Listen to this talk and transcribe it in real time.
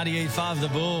98.5 The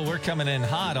Bull. We're coming in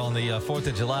hot on the 4th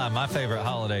of July, my favorite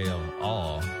holiday of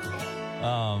all.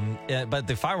 But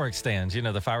the fireworks stands,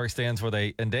 the fireworks stands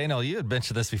where and Daniel, you had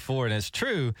mentioned this before, and it's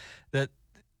true that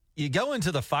you go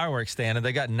into the fireworks stand and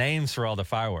they got names for all the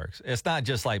fireworks. It's not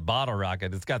just like bottle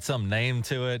rocket. It's got some name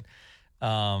to it.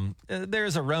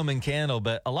 There's a Roman candle,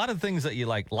 but a lot of things that you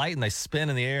light and they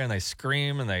spin in the air and they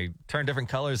scream and they turn different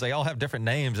colors. They all have different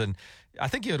names. And I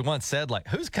think you had once said,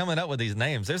 who's coming up with these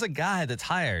names? There's a guy that's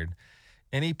hired,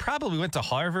 and he probably went to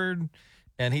Harvard,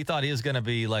 and he thought he was going to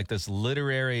be like this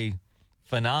literary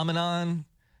phenomenon.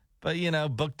 But,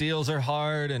 book deals are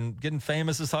hard and getting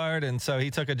famous is hard. And so he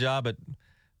took a job at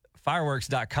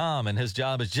fireworks.com, and his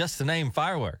job is just to name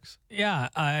fireworks. Yeah,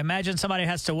 I imagine somebody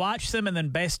has to watch them, and then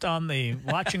based on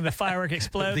watching the firework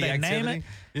explode, they name it.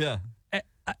 Yeah.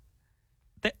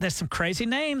 There's some crazy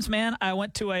names, man. I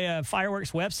went to a fireworks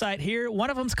website here.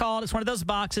 One of them's it's one of those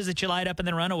boxes that you light up and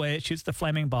then run away. It shoots the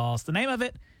flaming balls. The name of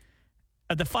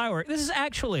the firework, this is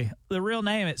actually the real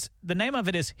name. The name of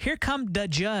it is Here Come the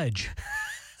Judge.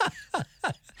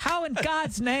 How in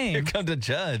God's name Here Come the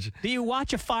Judge. Do you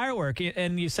watch a firework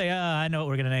and you say, I know what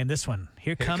we're going to name this one.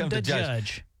 Here come the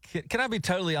Judge. Can I be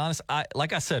totally honest?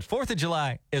 Like I said, 4th of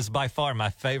July is by far my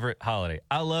favorite holiday.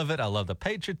 I love it. I love the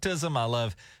patriotism. I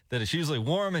love that it's usually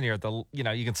warm and you're at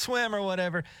you can swim or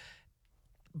whatever.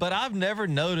 But I've never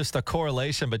noticed a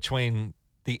correlation between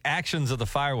the actions of the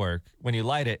firework when you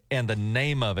light it and the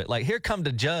name of it. Like, Here Come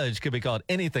the Judge could be called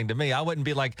anything to me. I wouldn't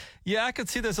be like, yeah, I could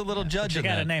see there's a little judge in that.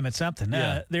 You got that. to name it something.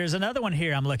 Yeah. There's another one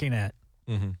here I'm looking at.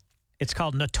 Mm-hmm. It's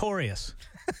called Notorious.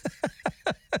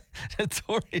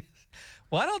 Notorious.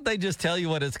 Why don't they just tell you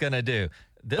what it's going to do?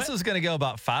 This is going to go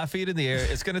about 5 feet in the air.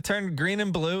 It's going to turn green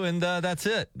and blue, and that's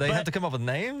it. They have to come up with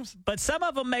names? But some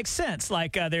of them make sense.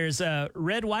 Like there's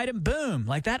Red, White, and Boom.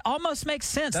 Like that almost makes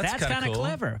sense. That's kind of cool.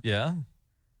 clever. Yeah.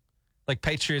 Like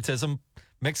patriotism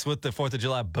mixed with the 4th of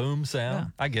July boom sound.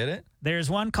 Yeah. I get it. There's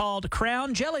one called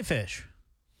Crown Jellyfish.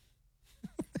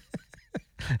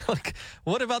 Look,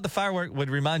 what about the firework would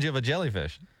remind you of a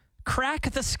jellyfish? Crack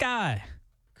the Sky.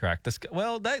 Crack the Sky.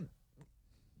 Well,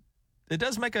 it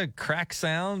does make a crack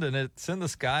sound, and it's in the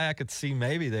sky. I could see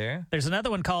maybe there. There's another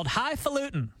one called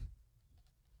Highfalutin.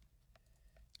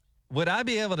 Would I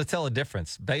be able to tell a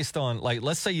difference based on,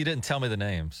 let's say you didn't tell me the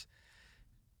names,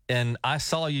 and I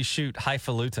saw you shoot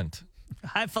Highfalutin?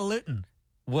 Highfalutin.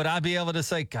 Would I be able to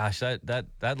say, gosh,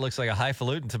 that looks like a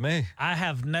highfalutin to me? I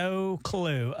have no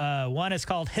clue. One is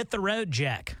called Hit the Road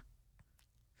Jack.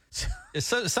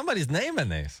 So somebody's naming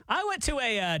these. I went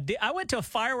to a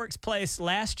fireworks place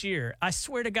last year. I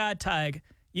swear to God, Tig,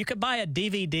 you could buy a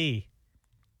DVD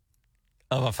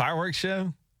of a fireworks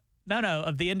show. No,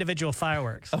 of the individual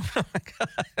fireworks. Oh my God,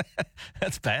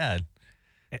 that's bad.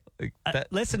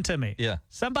 Listen to me. Yeah,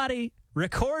 somebody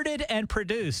recorded and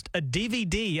produced a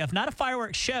DVD of not a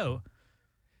fireworks show,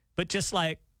 but just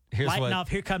lighting off.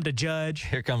 Here come the Judge.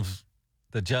 Here comes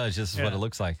the Judge. This is what it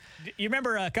looks like. You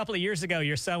remember a couple of years ago,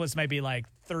 your son was maybe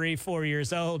 3-4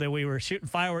 years old, and we were shooting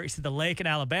fireworks at the lake in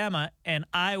Alabama, and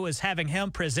I was having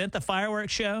him present the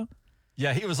fireworks show.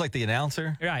 Yeah, he was like the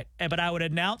announcer. Right. But I would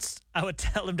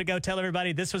tell him to go tell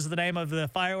everybody this was the name of the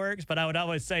fireworks, but I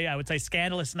would say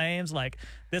scandalous names, like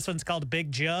this one's called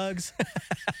Big Jugs.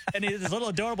 And his little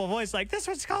adorable voice, like, this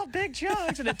one's called Big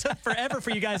Jugs. And it took forever for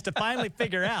you guys to finally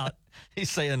figure out. He's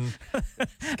saying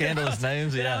scandalous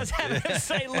names, yeah. I was having him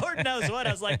say, Lord knows what.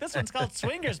 I was like, this one's called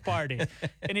Swingers Party.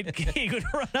 And he would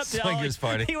run up to Swingers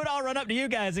Party. He would all run up to you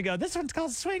guys and go, this one's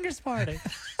called Swingers Party.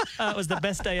 It was the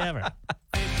best day ever.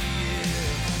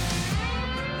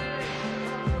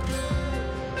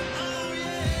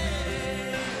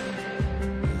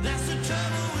 That's the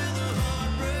trouble with a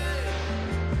heartbreak.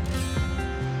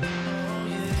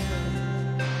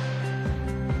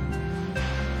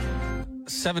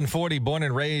 740 Born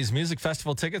and Raised Music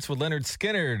Festival tickets with Leonard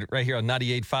Skinner right here on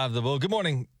 98.5 The Bull. Good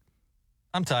morning.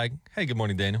 I'm Tig. Hey, good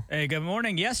morning, Daniel. Hey, good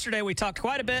morning. Yesterday we talked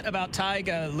quite a bit about Tig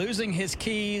losing his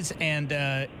keys,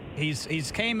 and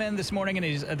he's came in this morning, and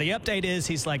the update is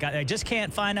he's like, I just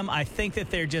can't find them. I think that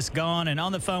they're just gone. And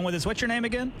on the phone with us, what's your name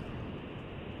again?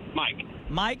 Mike.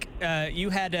 Mike, you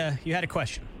had a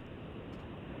question.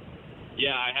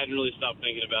 Yeah, I hadn't really stopped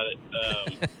thinking about it.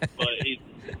 But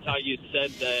Ty, you said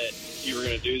that you were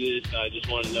going to do this. I just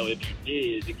want to know if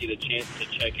you did get a chance to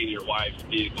check in your wife's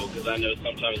vehicle, because I know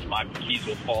sometimes my keys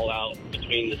will fall out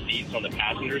between the seats on the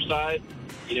passenger side.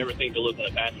 You never think to look on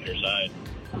the passenger side,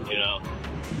 you know?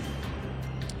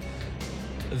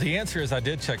 The answer is I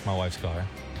did check my wife's car.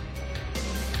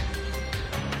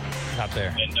 Not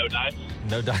there. And no dice?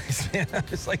 No dice, man.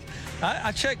 It's like,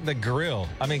 I checked the grill.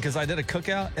 I mean, because I did a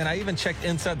cookout, and I even checked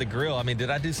inside the grill. I mean, did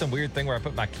I do some weird thing where I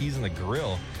put my keys in the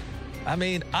grill? I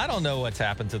mean, I don't know what's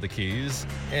happened to the keys.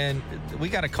 And we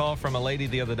got a call from a lady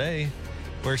the other day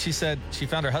where she said she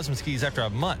found her husband's keys after a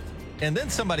month. And then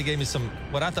somebody gave me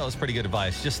what I thought was pretty good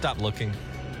advice. Just stop looking.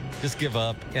 Just give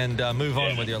up and move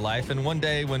on with your life. And one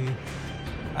day when,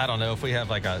 I don't know, if we have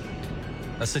like a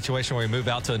situation where we move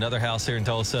out to another house here in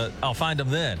Tulsa, I'll find them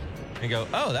then and go,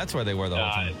 oh, that's where they were the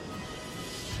whole time.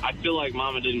 I feel like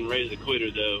Mama didn't raise a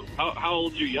quitter, though. How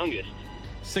old's your youngest?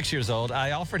 6 years old.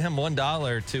 I offered him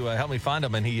 $1 to help me find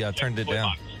them, and he turned it down.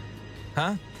 Box.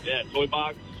 Huh? Yeah, toy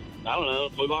box. I don't know,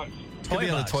 toy box. Could be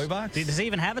in the toy box. Does he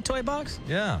even have a toy box?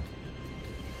 Yeah.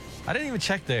 I didn't even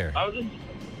check there.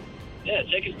 Yeah,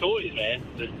 check his toys, man.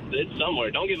 It's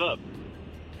somewhere. Don't give up.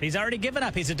 He's already given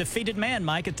up. He's a defeated man,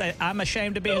 Mike. I'm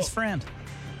ashamed to be his friend.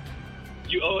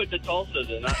 You owe it to Tulsa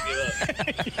to not give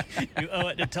up. You owe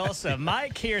it to Tulsa.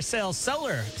 Mike here sells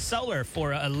solar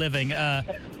for a living.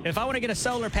 If I want to get a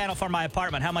solar panel for my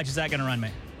apartment, how much is that going to run me?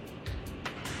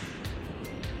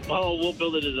 Well, we'll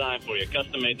build a design for you,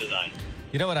 custom-made design.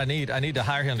 You know what I need? I need to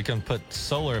hire him to come put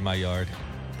solar in my yard.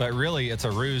 But really, it's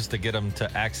a ruse to get him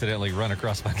to accidentally run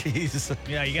across my keys.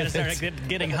 Yeah, you got to start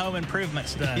getting home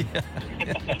improvements done.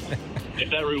 Yeah. If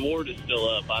that reward is still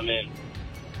up, I'm in.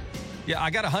 Yeah,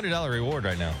 I got a $100 reward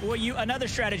right now. Well, another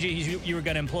strategy you were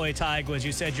going to employ, Tig, was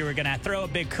you said you were going to throw a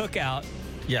big cookout.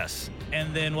 Yes.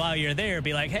 And then while you're there,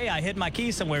 be like, hey, I hid my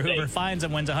keys somewhere. Whoever finds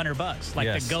them wins $100. Like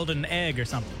Yes. the golden egg or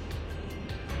something.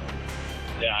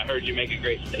 Yeah, I heard you make a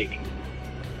great steak.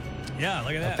 Yeah,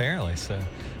 look at that. Apparently, so.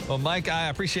 Well, Mike, I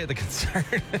appreciate the concern.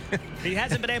 He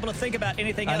hasn't been able to think about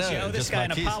anything I else. know, You owe this just guy my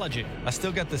an keys. apology. I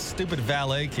still got this stupid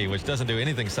valet key, which doesn't do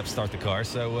anything except start the car.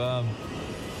 So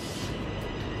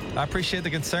I appreciate the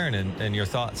concern and your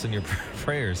thoughts and your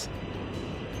prayers.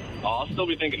 Oh, I'll still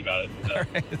be thinking about it. So All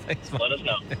right, thanks, Mike. let us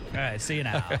know. All right, see you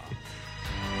now.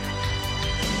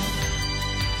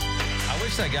 I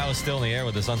wish that guy was still in the air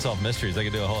with this Unsolved Mysteries. They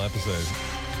could do a whole episode.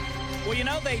 Well,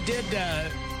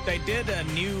 they did a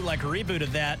new reboot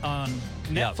of that on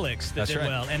Netflix that that's did right.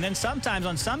 well. And then sometimes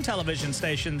on some television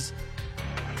stations,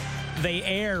 they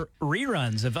air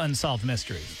reruns of Unsolved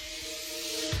Mysteries.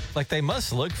 Like, they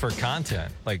must look for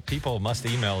content. Like, people must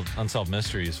email Unsolved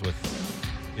Mysteries with,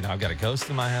 I've got a ghost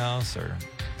in my house, or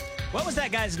What was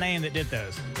that guy's name that did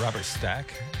those? Robert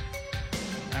Stack.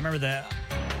 I remember the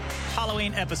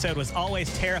Halloween episode was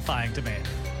always terrifying to me.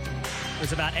 It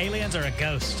was about aliens or a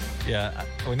ghost. Yeah,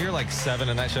 when you're like 7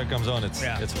 and that show comes on, it's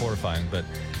horrifying. But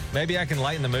maybe I can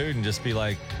lighten the mood and just be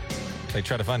like, they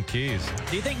try to find keys.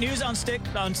 Do you think News on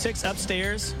 6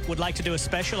 Upstairs would like to do a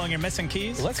special on your missing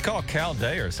keys? Let's call Cal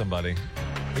Day or somebody.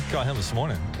 We could call him this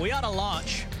morning. We ought to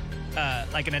launch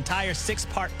an entire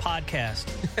 6-part podcast.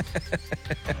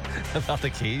 About the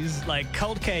keys? Like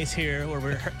Cold Case here, where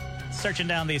we're searching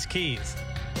down these keys.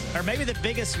 Or maybe the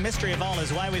biggest mystery of all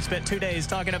is why we spent 2 days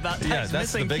talking about That's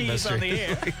missing the big keys mystery. on the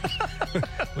air.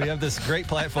 We have this great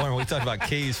platform and we talked about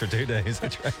keys for 2 days.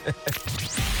 That's right.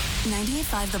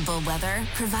 98.5 The Bull Weather,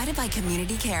 provided by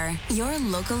Community Care, your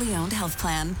locally owned health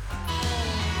plan.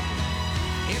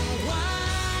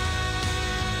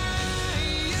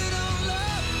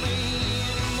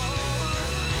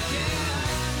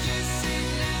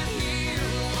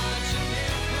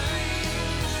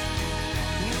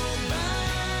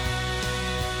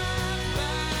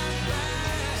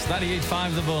 It's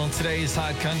 98.5 The Bull. Today's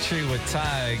Hot Country with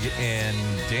Tig and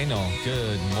Daniel.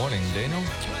 Good morning, Daniel.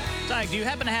 Tig, do you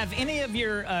happen to have any of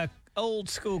your old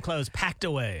school clothes packed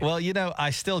away? Well, I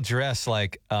still dress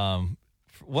like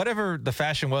whatever the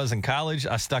fashion was in college,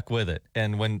 I stuck with it.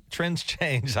 And when trends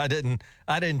changed, I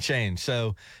didn't change.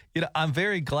 So, I'm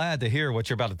very glad to hear what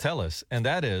you're about to tell us. And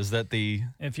that is that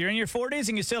if you're in your 40s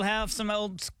and you still have some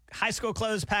old high school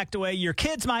clothes packed away, your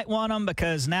kids might want them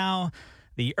because now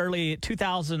the early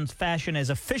 2000s fashion is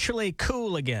officially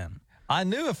cool again. I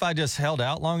knew if I just held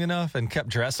out long enough and kept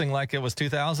dressing like it was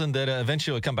 2000, that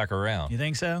eventually it would come back around. You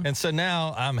think so? And so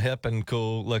now I'm hip and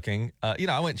cool looking.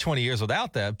 I went 20 years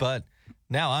without that, but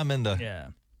now I'm in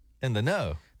the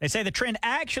know. They say the trend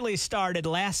actually started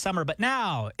last summer, but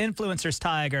now influencers,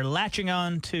 Tig, are latching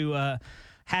on to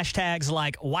hashtags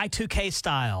like Y2K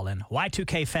style and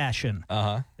Y2K fashion.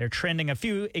 Uh-huh. They're trending. A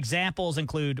few examples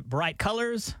include bright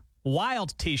colors,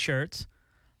 wild T-shirts,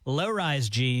 low-rise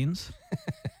jeans,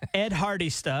 Ed Hardy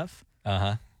stuff,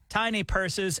 tiny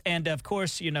purses, and, of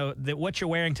course, what you're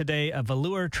wearing today, a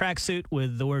velour tracksuit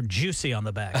with the word juicy on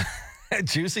the back.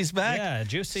 Juicy's back? Yeah,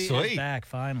 Juicy Sweet. is back,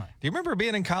 finally. Do you remember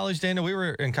being in college, Daniel? We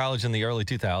were in college in the early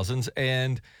 2000s,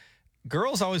 and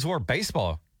girls always wore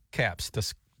baseball caps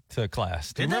to to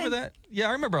class. Do you Did remember they? that? Yeah,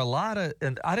 I remember a lot of,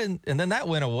 and I didn't, and then that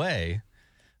went away.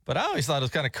 But I always thought it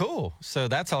was kind of cool. So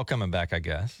that's all coming back, I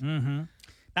guess.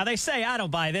 Now, they say, I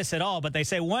don't buy this at all, but they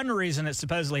say one reason it's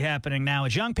supposedly happening now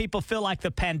is young people feel like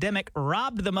the pandemic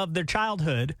robbed them of their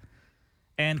childhood,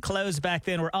 and clothes back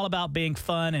then were all about being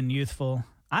fun and youthful.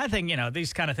 I think,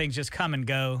 these kind of things just come and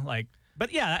go.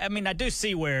 But yeah, I mean, I do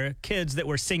see where kids that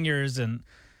were seniors and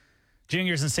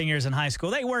juniors and seniors in high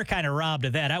school, they were kind of robbed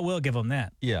of that. I will give them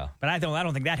that. Yeah. But I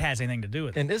don't think that has anything to do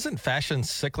with it. And isn't fashion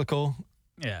cyclical?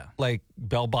 Yeah. Like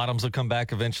bell bottoms will come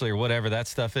back eventually or whatever that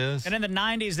stuff is. And in the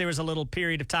 90s, there was a little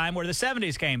period of time where the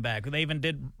 70s came back. They even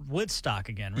did Woodstock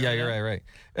again. Yeah, Remember you're that? right.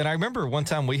 And I remember one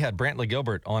time we had Brantley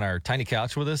Gilbert on our tiny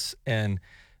couch with us. And,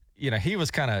 he was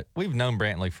we've known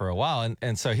Brantley for a while.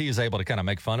 And so he was able to kind of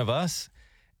make fun of us.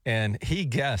 And he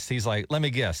guessed, he's like, let me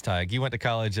guess, Tig, you went to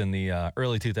college in the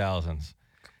early 2000s.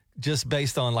 Just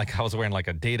based on I was wearing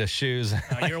Adidas shoes.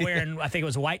 Oh, you were wearing, I think it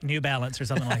was white New Balance or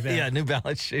something like that. Yeah, New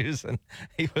Balance shoes. And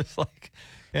he was like,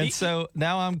 and so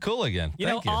now I'm cool again.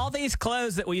 Thank you. All these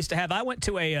clothes that we used to have, I went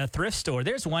to a thrift store.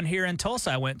 There's one here in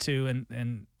Tulsa I went to,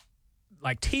 and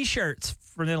T-shirts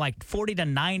for $40 to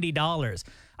 $90.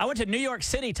 I went to New York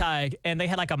City, Tig, and they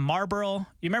had a Marlboro.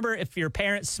 You remember if your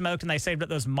parents smoked and they saved up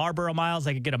those Marlboro miles,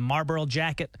 they could get a Marlboro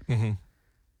jacket? Mm-hmm.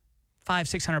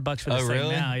 $500-$600 for this thing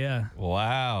really? now, yeah.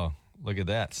 Wow. Look at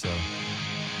that. So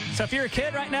if you're a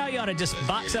kid right now, you ought to just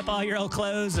box up all your old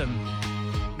clothes, and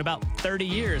in about 30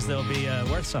 years, they'll be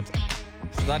worth something.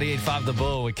 it's 98.5 The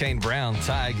Bull with Kane Brown,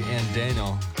 Tig, and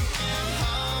Daniel.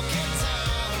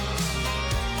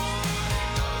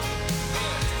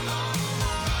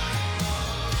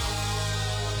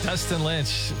 Dustin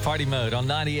Lynch, Party Mode on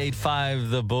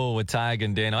 98.5 The Bull with Tig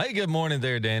and Daniel. Hey, good morning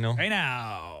there, Daniel. Hey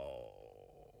now.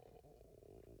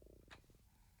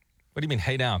 What do you mean,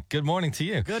 hey now? Good morning to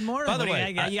you. Good morning. By the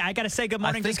way, I got to say good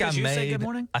morning just because you say good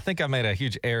morning? I think I made a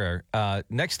huge error.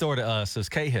 Next door to us is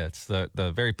K-Hits,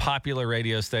 the very popular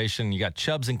radio station. You got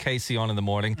Chubbs and Casey on in the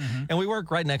morning, and we work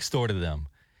right next door to them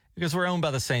because we're owned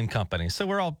by the same company. So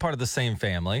we're all part of the same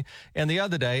family. And the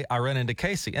other day, I ran into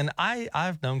Casey, and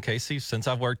I've known Casey since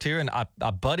I've worked here, and I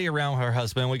buddy around her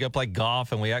husband. We go play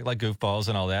golf, and we act like goofballs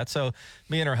and all that. So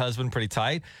me and her husband pretty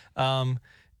tight.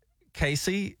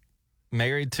 Casey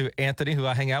married to Anthony, who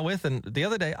I hang out with. And the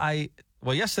other day,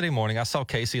 yesterday morning, I saw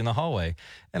Casey in the hallway.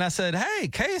 And I said, hey,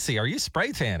 Casey, are you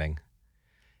spray tanning?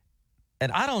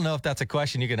 And I don't know if that's a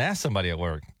question you can ask somebody at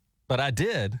work, but I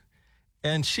did.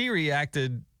 And she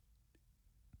reacted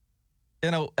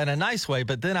in a nice way.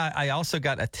 But then I also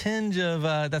got a tinge of,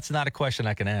 that's not a question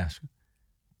I can ask.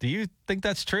 Do you think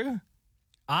that's true?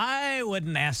 I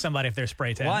wouldn't ask somebody if they're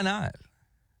spray tanning. Why not?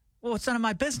 Well, it's none of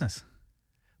my business.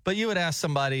 But you would ask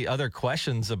somebody other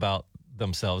questions about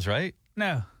themselves, right?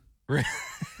 No.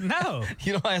 No.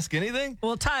 You don't ask anything?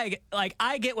 Well, Tig,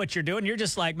 I get what you're doing. You're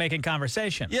just making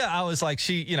conversation. Yeah, I was like,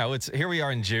 it's here we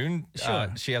are in June.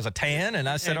 Sure. She has a tan, and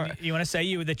I said, And you want to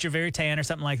say that you're very tan or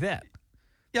something like that?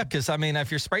 yeah, because I mean, if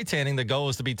you're spray tanning, the goal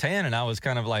is to be tan, and I was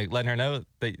kind of letting her know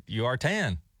that you are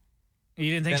tan. You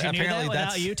didn't think And she knew that apparently without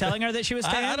that's- you telling her that she was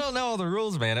tan? I don't know all the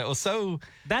rules, man. It was so.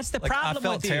 That's the I problem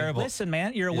felt with you. terrible. Listen,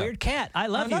 man, you're a Yeah. weird cat. I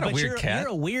love I'm you, not a but weird cat. you're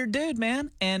a weird dude,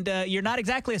 man. And you're not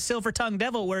exactly a silver-tongued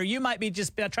devil where you might be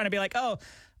just trying to be like, oh,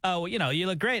 you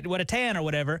look great. What a tan or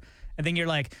whatever. And then you're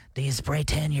like, do you spray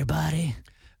tan your body?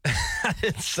 I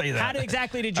didn't say that. How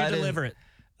exactly did you I didn't- deliver it?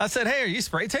 I said, hey, are you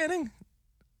spray tanning?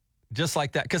 Just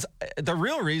like that. Because the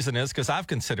real reason is because I've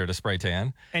considered a spray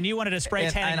tan. And you wanted a spray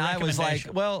tan And I was like,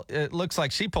 recommendation. well, it looks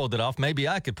like she pulled it off. Maybe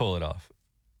I could pull it off.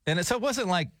 And so it wasn't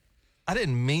I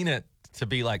didn't mean it to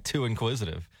be too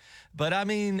inquisitive. But I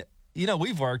mean,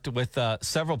 we've worked with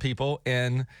several people,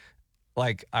 and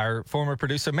our former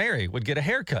producer, Mary, would get a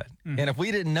haircut. Mm-hmm. And if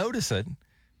we didn't notice it,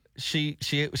 she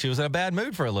was in a bad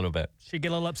mood for a little bit. She'd get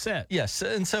a little upset. Yes.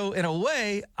 And so in a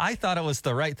way, I thought it was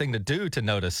the right thing to do to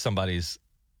notice somebody's.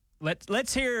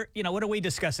 Let's hear, what are we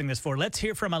discussing this for? Let's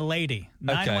hear from a lady.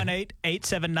 Okay.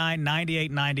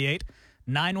 918-879-9898.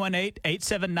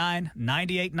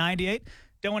 918-879-9898.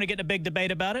 Don't want to get in a big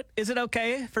debate about it. Is it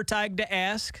okay for Tig to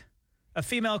ask a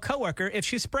female coworker if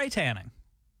she's spray tanning?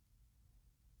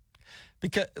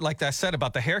 Because, like I said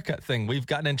about the haircut thing, we've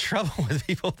gotten in trouble with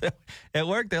people at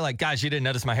work. They're like, guys, you didn't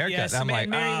notice my haircut. Yes, and I'm like,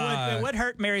 Mary it would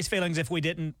hurt Mary's feelings if we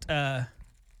didn't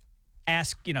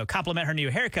ask, compliment her new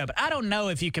haircut. But I don't know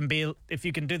if you can do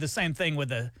the same thing with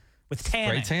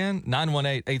tanning. spray tan?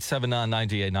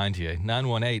 918-879-9898.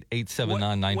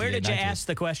 918-879-9898. Where did you ask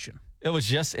the question? It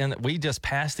was we just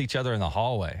passed each other in the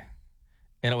hallway,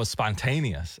 and it was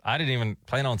spontaneous. I didn't even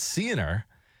plan on seeing her,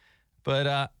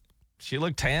 but she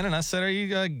looked tan, and I said, are you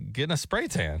getting a spray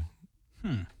tan?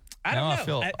 I don't Now I know.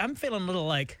 feel- I'm feeling a little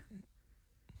like.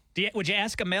 Would you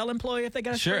ask a male employee if they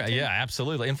got a Sure, spray tan? yeah,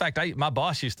 absolutely. In fact, my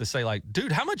boss used to say, like,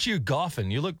 dude, how much you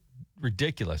golfing? You look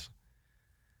ridiculous.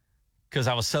 Because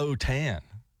I was so tan,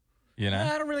 you know?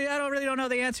 I don't really know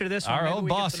the answer to this one. Our Maybe old we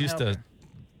get boss some used help to,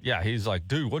 there. he's like,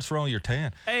 dude, what's wrong with your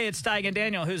tan? Hey, it's Tig and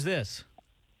Daniel. Who's this?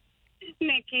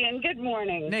 Nikki, and good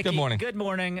morning. Nikki. Good morning. Good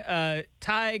morning.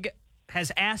 Tig has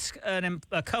asked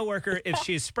a coworker if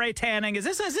she's spray tanning. Is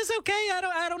this okay?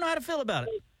 I don't know how to feel about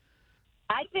it.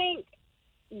 I think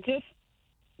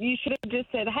you should have just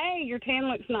said, "Hey, your tan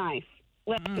looks nice."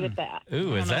 Let's leave it at that.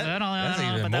 Ooh, is know that? that. I That's don't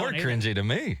know even about that more one either. cringy to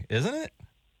me, isn't it?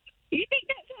 You think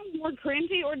that sounds more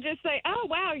cringy, or just say, "Oh,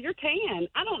 wow, you're tan"?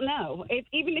 I don't know.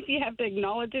 Even if you have to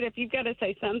acknowledge it, if you've got to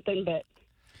say something, but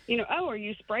 "Oh, are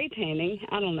you spray tanning?"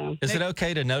 I don't know. Is it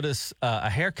okay to notice a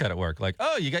haircut at work? Like,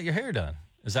 oh, you got your hair done.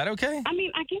 Is that okay? I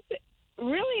mean, I guess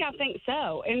really, I think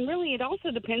so, and really, it also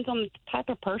depends on the type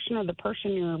of person or the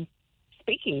person you're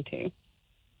speaking to.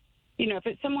 If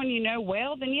it's someone you know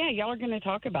well, then yeah, y'all are going to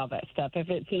talk about that stuff. If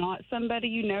it's not somebody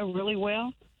you know really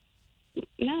well,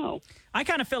 no. I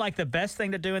kind of feel like the best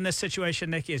thing to do in this situation,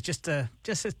 Nikki, is just the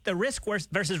risk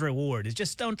versus reward. Is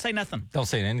just don't say nothing. Don't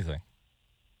say anything.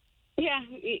 Yeah,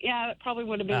 that probably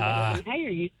would have been better than, "Hey, are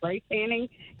you spray tanning?"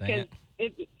 Dang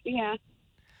Because yeah.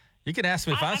 You can ask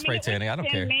me if I'm spray tanning. I don't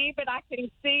care. Me, but I can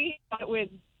see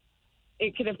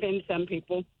it could offend some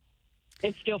people.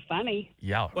 It's still funny.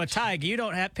 Yeah. Well, Tig,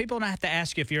 people don't have to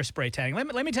ask you if you're spray tanning.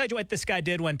 Let me tell you what this guy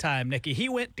did one time, Nikki. He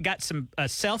got some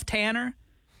self tanner,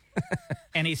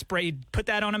 and he put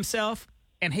that on himself,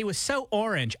 and he was so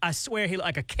orange. I swear he looked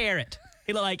like a carrot.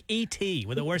 He looked like E.T.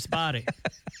 with the worst body.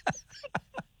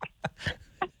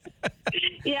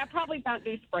 Yeah, probably don't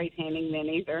do spray tanning then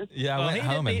either. Yeah, I Well, went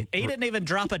home he didn't even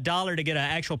drop $1 to get an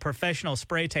actual professional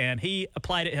spray tan. He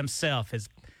applied it himself. His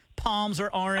palms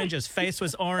were orange. His face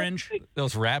was orange.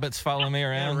 those rabbits follow me The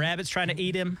around. rabbits trying to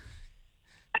eat him.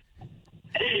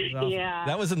 Yeah.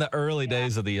 That was in the early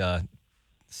days of the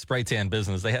spray tan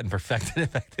business. They hadn't perfected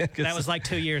it back then. That was like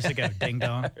 2 years ago, ding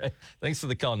dong. Thanks for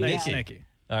the call, Thanks, Nikki. Nikki.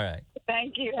 All right.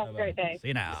 Thank you. Have a great day. See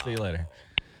you now. See you later.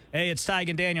 Hey, it's Tig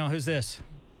and Daniel. Who's this?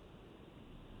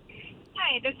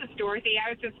 Hi, this is Dorothy. I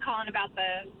was just calling about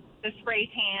the spray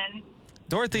tan.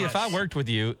 Dorothy, if I worked with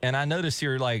you and I noticed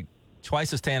you're like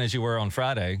twice as tan as you were on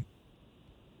Friday,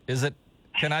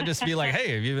 can I just be like,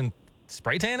 hey, have you been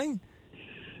spray tanning?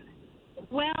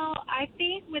 Well, I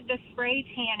think with the spray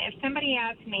tan, if somebody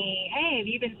asked me, "Hey, have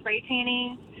you been spray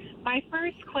tanning?" my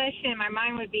first question in my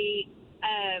mind would be,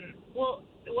 well,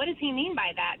 what does he mean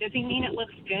by that? Does he mean it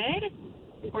looks good?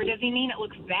 Or does he mean it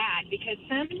looks bad? Because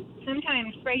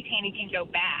sometimes spray tanning can go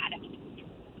bad.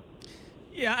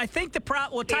 Yeah, I think well,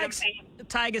 See what I'm saying?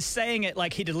 Tig is saying it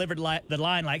like he delivered the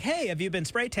line like, "Hey, have you been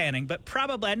spray tanning?" But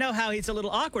probably, I know how he's a little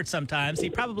awkward sometimes. He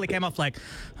probably came off like,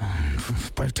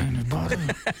 "Spray tanning body."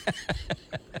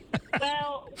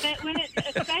 Well,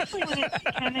 especially when it's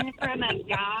coming from a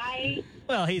guy,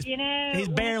 Well, he's he's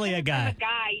barely a guy. From a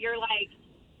guy, you're like,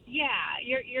 yeah,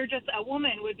 you're just a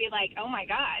woman would be like, "Oh my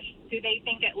gosh, do they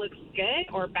think it looks good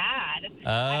or bad?"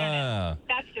 I don't know.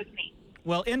 That's just me.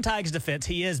 Well, in Tig's defense,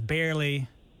 he is barely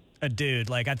a dude.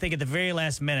 Like, I think at the very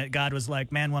last minute, God was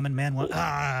like, man, woman, man, woman.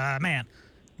 Ah, man.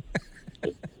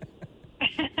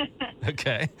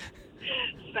 Okay.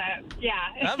 So, yeah.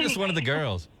 I'm just one of the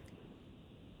girls.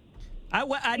 I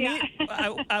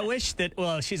wish that,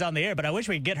 well, she's on the air, but I wish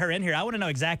we could get her in here. I want to know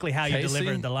exactly how you Casey?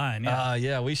 delivered the line. Yeah.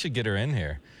 Yeah, we should get her in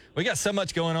here. We got so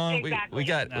much going on. Exactly. We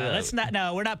got.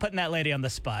 No, we're not putting that lady on the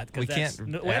spot. We can't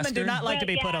Women ask do her? not like to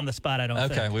be put on the spot, I don't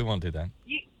Okay, think. we won't do that.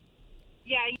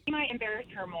 You might embarrass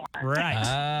her more.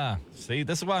 Right. See,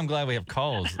 this is why I'm glad we have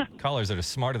callers that are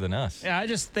smarter than us. Yeah, I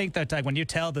just think that, like, when you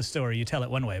tell the story, you tell it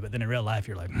one way, but then in real life,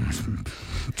 you're like, Yeah,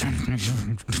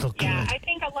 I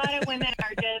think a lot of women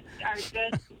are just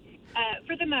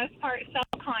for the most part,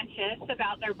 self-conscious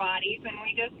about their bodies, and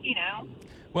we just,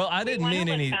 Well, I didn't mean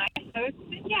any. Nice, so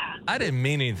yeah. I didn't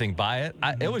mean anything by it.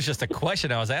 It was just a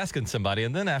question I was asking somebody,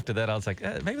 and then after that, I was like,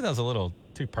 maybe that was a little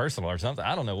too personal or something.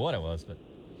 I don't know what it was, but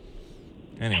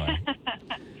anyway,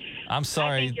 I'm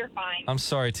sorry. I think you're fine. I'm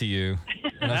sorry to you,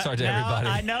 and I'm sorry to everybody.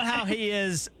 I know how he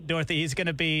is, Dorothy. He's going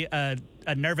to be a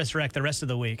nervous wreck the rest of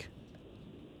the week.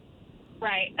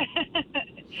 Right.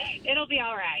 It'll be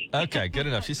all right. Okay, good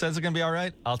enough. She says it's going to be all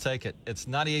right. I'll take it. It's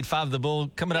 98.5 The Bull.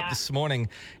 Coming up Yeah. this morning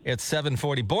at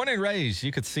 7:40. Born and raised,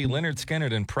 you could see Leonard Skinner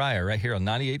and Pryor right here on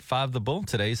 98.5 The Bull.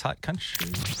 Today's Hot Country.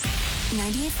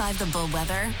 98.5 The Bull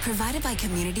weather, provided by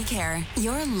Community Care,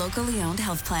 your locally owned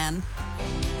health plan.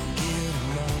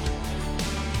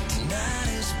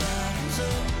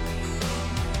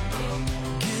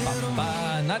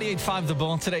 98.5 The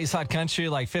Bull, today's Hot Country,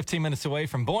 like 15 minutes away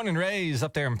from Born and Raised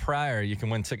up there in Pryor. You can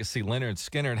win tickets to see Leonard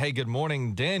Skinner. And hey, good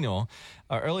morning, Daniel.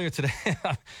 Earlier today,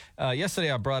 yesterday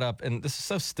I brought up, and this is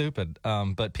so stupid,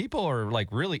 but people are like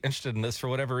really interested in this for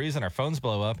whatever reason. Our phones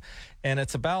blow up, and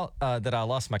it's about that I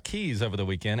lost my keys over the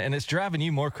weekend, and it's driving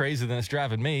you more crazy than it's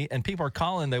driving me. And people are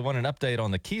calling, they want an update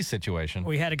on the key situation.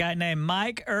 We had a guy named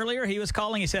Mike earlier. He was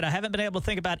calling. He said, I haven't been able to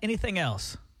think about anything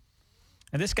else.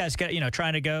 And this guy's got,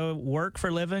 trying to go work for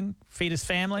a living, feed his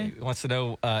family. He wants to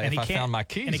know if I found my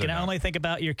keys. And he can or not. only think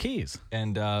about your keys.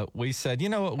 And we said, you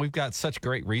know what? We've got such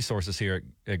great resources here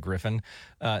at Griffin.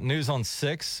 News on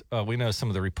 6. We know some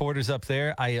of the reporters up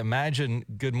there. I imagine,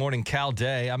 good morning, Cal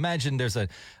Day. I imagine there's a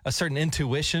certain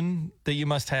intuition that you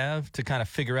must have to kind of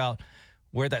figure out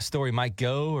where that story might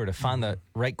go or to find the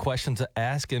right question to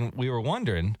ask. And we were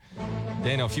wondering,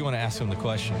 Daniel, if you want to ask him the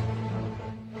question.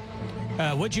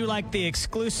 Would you like the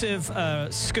exclusive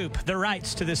scoop, the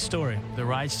rights to this story? The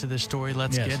rights to this story,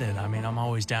 let's Yes. get it. I mean, I'm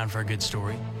always down for a good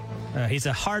story. He's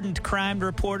a hardened crime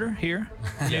reporter here.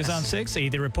 News on 6. He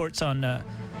either reports on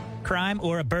crime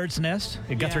or a bird's nest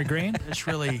at Guthrie Green. It's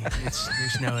really,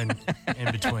 there's no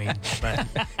in between. But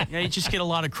you just get a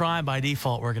lot of crime by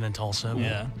default working in Tulsa.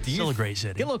 Yeah. Still a great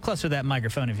city. Get a little closer to that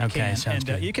microphone if you Okay, can. sounds and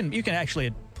good. you can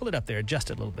actually pull it up there, adjust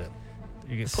it a little bit.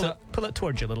 You can pull it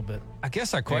towards you a little bit. I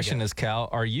guess our question is, Cal,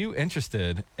 are you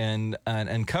interested in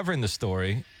covering the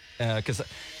story? Because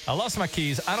I lost my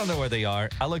keys. I don't know where they are.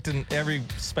 I looked in every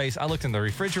space. I looked in the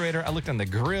refrigerator. I looked in the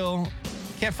grill.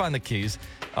 Can't find the keys.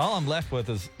 All I'm left with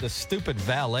is the stupid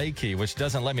valet key, which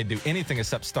doesn't let me do anything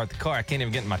except start the car. I can't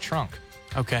even get in my trunk.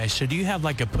 Okay, so do you have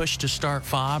like a push-to-start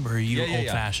fob, or are you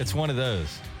old-fashioned? It's one of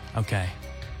those. Okay.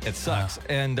 It sucks.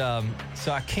 And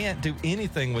so I can't do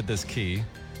anything with this key.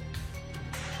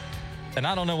 And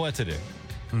I don't know what to do.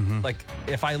 Mm-hmm. Like,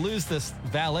 if I lose this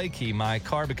valet key, my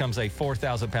car becomes a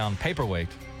 4,000-pound paperweight,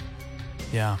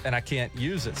 Yeah. and I can't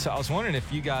use it. So I was wondering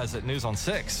if you guys at News on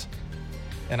 6,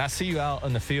 and I see you out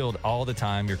in the field all the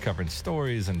time. You're covering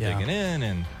stories and Yeah. digging in.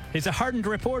 And He's a hardened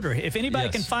reporter. If anybody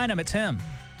Yes. can find him, it's him.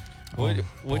 would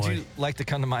boy. you like to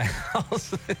come to my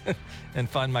house and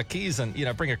find my keys and,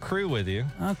 bring a crew with you?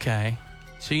 Okay.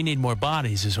 So you need more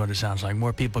bodies is what it sounds like.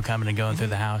 More people coming and going through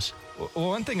the house. Well,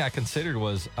 one thing I considered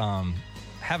was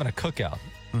having a cookout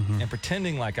and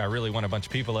pretending like I really want a bunch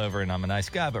of people over and I'm a nice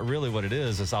guy. But really what it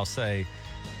is I'll say,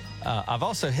 I've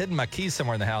also hidden my keys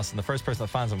somewhere in the house, and the first person that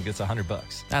finds them gets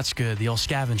 $100. That's good. The old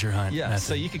scavenger hunt. Yeah, method.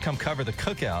 so you could come cover the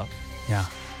cookout Yeah.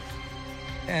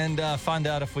 and find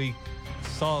out if we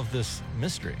solve this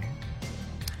mystery.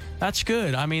 That's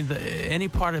good. I mean, any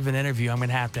part of an interview, I'm going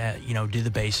to have to, do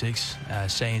the basics.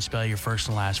 Say and spell your first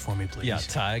and last for me, please. Yeah,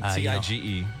 Tige,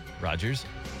 Tige, Rogers.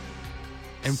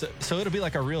 And so it'll be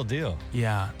like a real deal.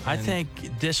 Yeah. I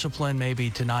think discipline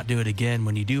maybe to not do it again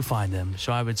when you do find them.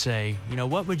 So I would say,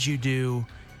 what would you do,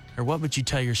 or what would you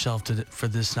tell yourself for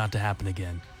this not to happen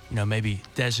again? Maybe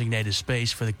designate a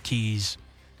space for the keys.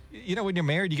 When you're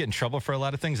married, you get in trouble for a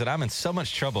lot of things, and I'm in so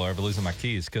much trouble over losing my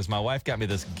keys because my wife got me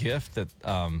this gift that,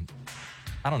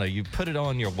 I don't know, you put it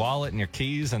on your wallet and your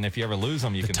keys, and if you ever lose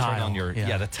them, you can turn on your,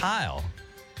 the tile.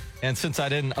 And since I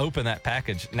didn't open that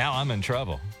package, now I'm in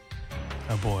trouble.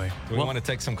 Oh, boy. Do we want to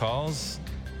take some calls?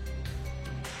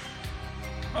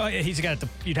 Oh, yeah,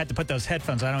 you'd have to put those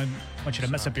headphones. I don't even want you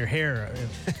to mess up your hair.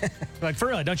 Like, for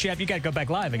real, don't you got to go back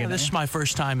live again? This is my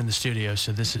first time in the studio,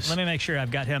 so this is... Let me make sure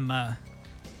I've got him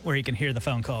where he can hear the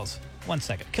phone calls. 1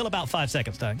 second. Kill about 5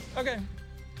 seconds, Doug. Okay.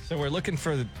 So we're looking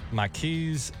for my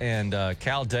keys, and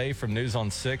Cal Day from News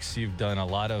on 6. You've done a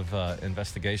lot of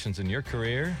investigations in your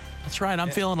career. That's right. I'm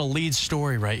feeling a lead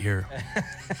story right here.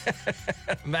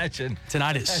 Imagine.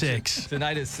 Tonight at 6.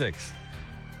 Tonight at 6.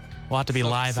 We'll have to be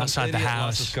live Some outside the idiot lost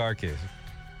house. his car keys.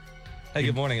 Hey,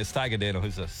 good morning. It's Tiger Daniel.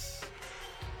 Who's this?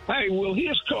 Hey, will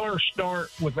his car start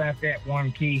without that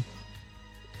one key?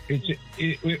 If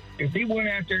he went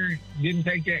out there and didn't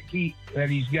take that key that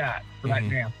he's got right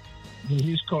now, will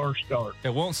his car start?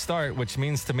 It won't start, which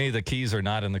means to me the keys are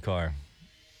not in the car.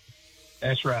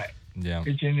 That's right. Yeah.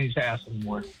 It's in his house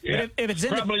somewhere. Yeah. If it's in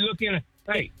Probably look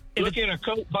in a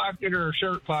coat pocket or a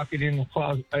shirt pocket in the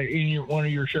closet, one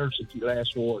of your shirts that you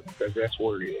last wore, because that's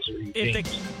where it is. Or your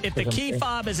jeans. if the key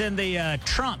fob is in the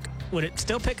trunk, would it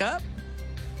still pick up?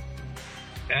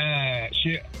 It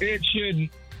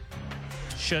shouldn't.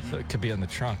 Shouldn't. So it could be in the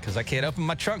trunk because I can't open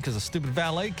my trunk because of a stupid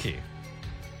valet key.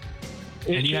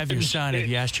 And you have your son. Have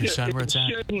you asked your son where it's at?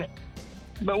 Shouldn't.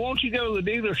 But won't you go to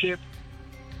the dealership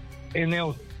and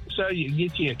they'll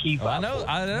get you a key fob? I know.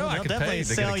 I They'll could definitely pay to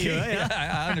sell get a key. you,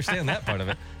 yeah. I understand that part of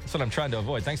it. That's what I'm trying to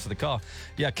avoid. Thanks for the call.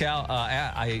 Yeah, Cal,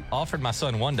 I offered my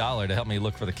son $1 to help me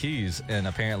look for the keys, and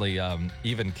apparently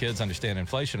even kids understand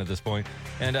inflation at this point,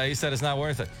 and he said it's not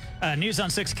worth it. News on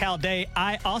 6 Cal Day.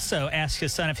 I also asked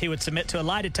his son if he would submit to a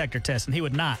lie detector test, and he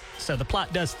would not. So the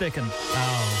plot does thicken.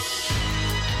 Oh,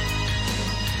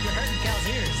 You're hurting Cal's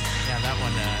ears. yeah, that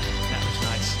one, that was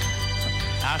nice.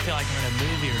 I feel like I'm in a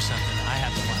movie or something. I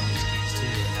have to find these keys, too.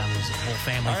 And that was a whole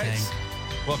family All right. thing.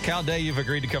 Well, Cal Day, you've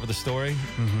agreed to cover the story.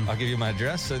 I'll give you my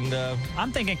address, and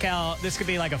I'm thinking, Cal, this could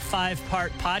be like a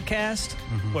 5-part podcast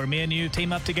where me and you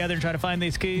team up together and try to find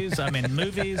these keys. I mean,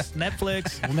 movies,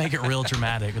 Netflix. We'll make it real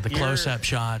dramatic with the You're- close-up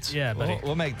shots. Yeah, buddy.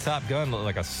 we'll make Top Gun look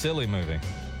like a silly movie.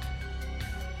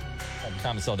 By the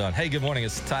time it's all done. Hey, good morning.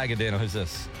 It's Ty and Daniel. Who's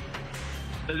this?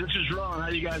 This is Ron. How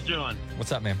you guys doing?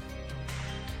 What's up, man?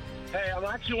 Hey, I'm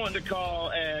actually wanting to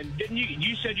call, and didn't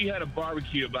you said you had a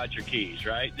barbecue about your keys,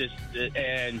 right?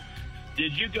 And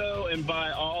did you go and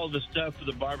buy all the stuff for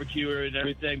the barbecue and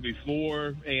everything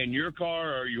before, in your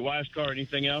car or your wife's car or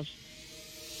anything else?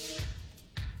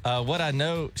 What I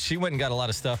know, she went and got a lot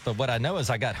of stuff, but what I know is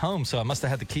I got home, so I must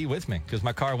have had the key with me because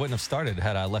my car wouldn't have started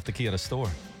had I left the key at a store.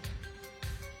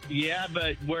 Yeah,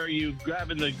 but were you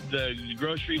grabbing the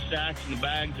grocery sacks and the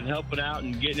bags and helping out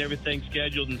and getting everything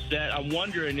scheduled and set? I'm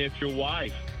wondering if your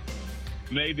wife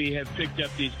maybe have picked up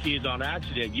these keys on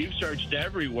accident. You've searched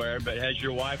everywhere, but has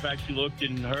your wife actually looked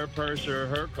in her purse or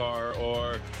her car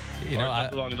or something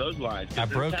along those lines? 'Cause I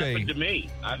it's broke happened to me.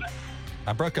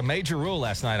 I broke a major rule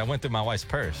last night. I went through my wife's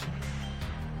purse.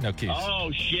 No keys.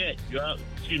 Oh, shit. Well,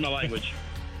 excuse my language.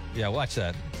 Yeah, watch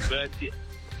that. But,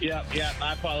 yeah,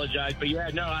 I apologize. But, yeah,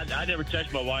 no, I never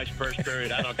touched my wife's purse,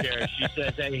 period. I don't care. If she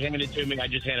says, hey, hand it to me, I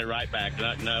just hand it right back.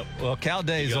 No. Well, Cal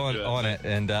Day's on it,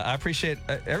 and I appreciate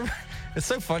it's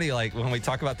so funny, like, when we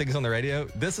talk about things on the radio,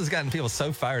 this has gotten people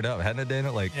so fired up, hasn't it, Dana?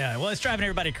 Like, Yeah, well, it's driving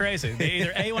everybody crazy. They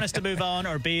either A, want us to move on,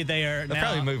 or B, they are they'll now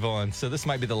probably move on, so this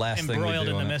might be the last thing we embroiled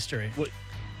do in the on it. mystery.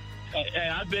 Hey,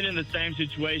 I've been in the same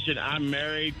situation. I'm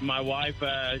married. My wife,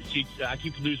 I keep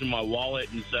losing my wallet,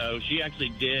 and so she actually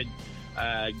did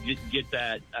get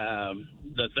that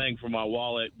the thing for my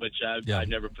wallet, which I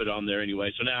never put on there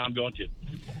anyway. So now I'm going to.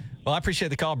 Well, I appreciate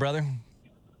the call, brother.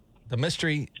 The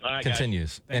mystery All right, guys.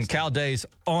 continues. And Cal Day's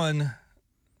on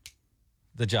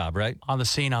the job, right? On the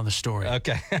scene, on the story.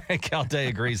 Okay. Cal Day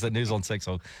agrees that News on 6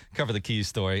 will cover the Keys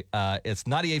story. It's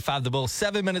 98.5 The Bull,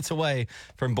 7 minutes away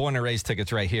from Born and Raised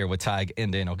tickets right here with Tig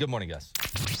and Daniel. Good morning, guys.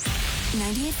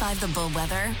 98.5 The Bull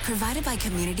weather, provided by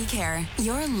Community Care,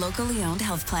 your locally owned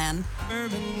health plan.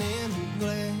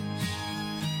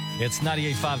 It's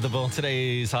 98.5 The Bull,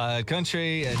 today's Hot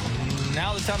Country. And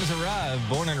now the time has arrived.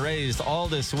 Born and Raised all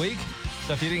this week.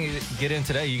 So if you didn't get in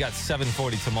today, you got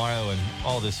 7:40 tomorrow and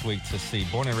all this week to see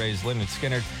Born and Raised, Leonard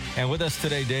Skinner. And with us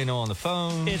today, Daniel on the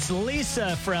phone. It's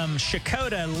Lisa from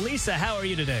Shakota. Lisa, how are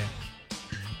you today?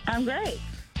 I'm great.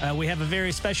 We have a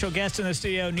very special guest in the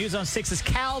studio. News on 6's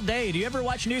Cal Day. Do you ever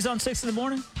watch News on 6 in the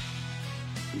morning?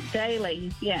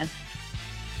 Daily, yes.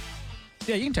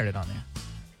 Yeah, you can turn it on there.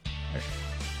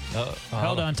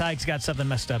 Hold on, Tig's got something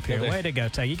messed up here. Okay. Way to go,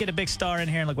 Tig. You get a big star in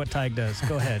here and look what Tig does.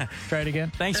 Go ahead. Try it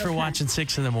again. Thanks for watching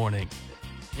 6 in the morning.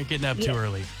 You're getting up too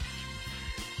early.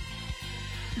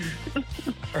 All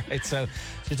right, so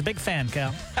she's a big fan,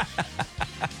 Cal.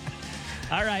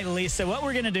 All right, Lisa, what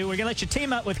we're going to do, we're going to let you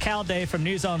team up with Cal Day from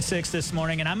News on 6 this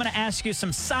morning, and I'm going to ask you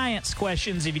some science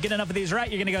questions. If you get enough of these right,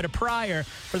 you're going to go to Pryor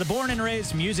for the Born and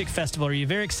Raised Music Festival. Are you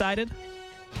very excited?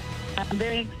 I'm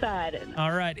very excited.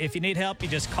 All right, if you need help, you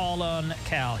just call on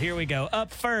Cal. Here we go.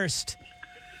 Up first,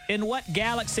 in what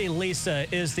galaxy, Lisa,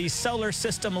 is the solar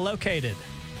system located?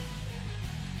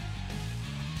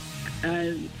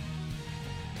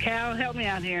 Cal, help me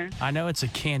out here. I know it's a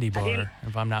candy bar,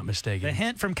 if I'm not mistaken. The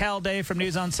hint from Cal Day from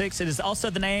News on 6, it is also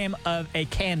the name of a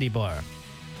candy bar.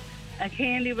 A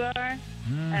candy bar?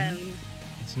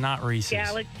 It's not Reese's.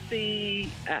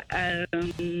 Galaxy,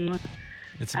 it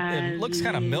looks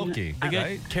kind of milky, They get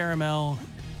right? caramel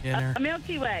in there.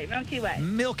 Milky Way, Milky Way.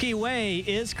 Milky Way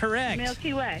is correct.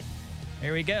 Milky Way.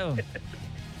 Here we go.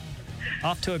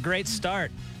 Off to a great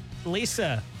start.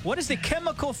 Lisa, what is the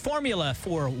chemical formula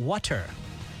for water?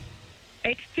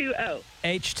 H2O.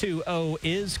 H2O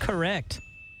is correct.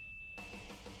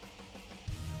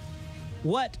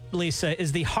 What, Lisa,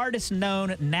 is the hardest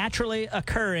known naturally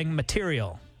occurring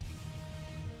material?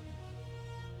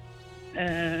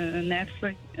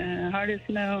 Naturally, hardest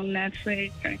known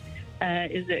naturally.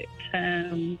 Is it,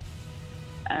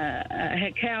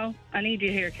 Cal? I need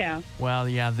you here, Cal. Well,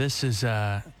 yeah, this is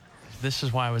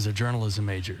why I was a journalism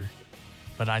major.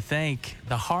 But I think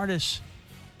the hardest,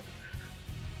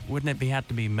 wouldn't it have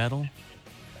to be metal?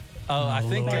 Oh, I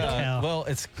think, Lord, Cal. well,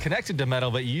 it's connected to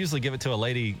metal, but you usually give it to a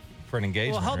lady for an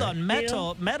engagement. Well, hold right?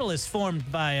 on. Metal is formed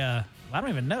by, I don't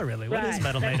even know really. What is Right.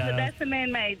 metal made out of? That's the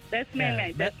man-made. That's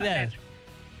man-made. That's not natural.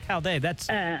 Cal Day, that's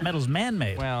metal's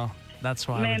man-made. Well, that's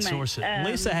why I would Man-made. source it.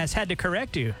 Lisa has had to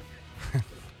correct you.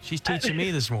 She's teaching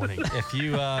me this morning. If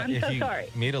you I'm if so you sorry.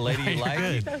 meet a lady you You're like,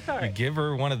 good. you, I'm so sorry. you give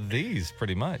her one of these,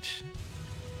 pretty much.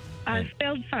 I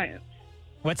failed science.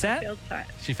 What's that? Failed science.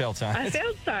 She failed I science.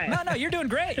 failed science. No, you're doing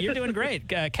great. You're doing great.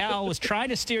 Cal was trying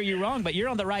to steer you wrong, but you're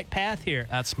on the right path here.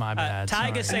 That's my bad.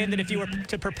 Tyga is sorry. saying that if you were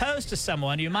to propose to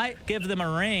someone, you might give them a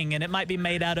ring, and it might be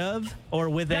made out of or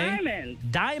with Diamond. a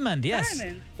diamond. Yes,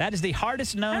 Diamond. that is the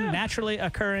hardest known Oh. naturally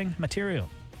occurring material.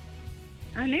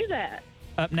 I knew that.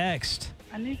 Up next,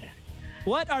 I knew that.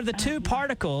 what are the two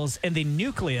particles in the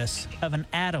nucleus of an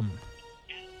atom?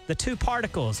 The two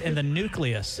particles in the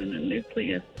nucleus In the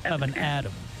nucleus of an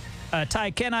atom.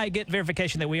 Ty, can I get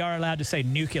verification that we are allowed to say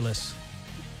nucleus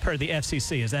per the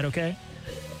FCC? Is that okay?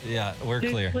 Yeah, we're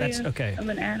clear. Nucleus That's okay. Of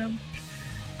an atom.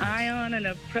 Ion and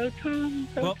a proton.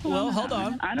 Well, hold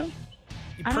on. I don't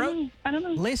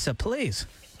know. Lisa, please.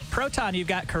 Proton, you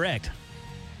got correct.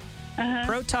 Uh-huh.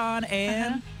 Proton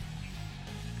and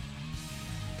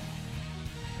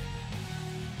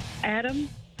Atom.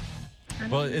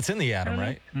 Well, it's in the atom,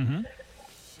 right?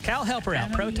 Cal, help her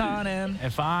out. Proton and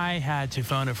If I had to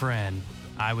phone a friend,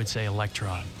 I would say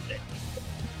electron.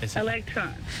 Is it-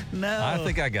 Electron. no. I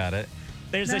think I got it.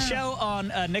 There's a show on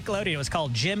Nickelodeon. It was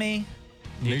called Jimmy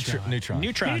Neutron.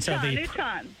 Neutron. So the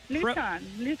Neutron.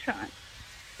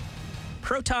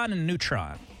 proton and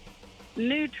neutron.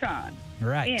 Neutron.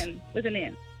 Right. N with an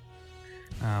N.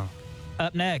 Oh.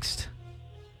 Up next.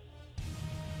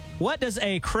 What does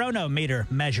a chronometer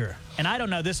measure? And I don't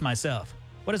know this myself.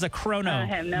 What does a I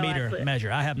have no chronometer idea.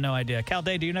 measure? I have no idea. Cal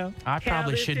Day, do you know? I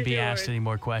probably this shouldn't is be asked yours. any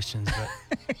more questions,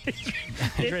 but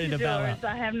He's ready to bow out.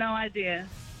 I have no idea.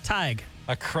 Tig.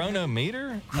 A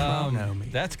chronometer?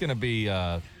 Chronometer. That's going to be,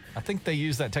 I think they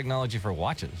use that technology for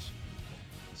watches.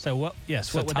 So what? Yes.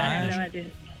 So what would I that have no measure?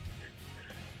 idea.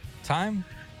 Time?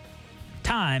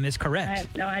 Time is I correct.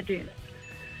 have no idea.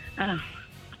 Oh.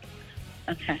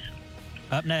 Okay.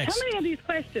 Up How next. many of these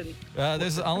questions?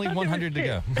 There's only I thought there 100 to were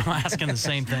go. I'm asking the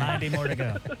same thing. 90 more to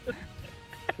go.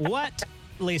 What,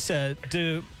 Lisa,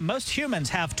 do most humans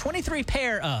have 23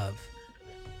 pair of?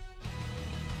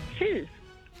 Shoes.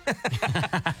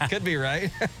 Could be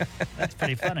right. That's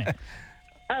pretty funny.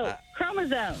 Oh,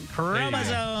 chromosomes.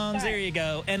 Chromosomes. There you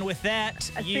go. And with that,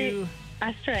 I you see.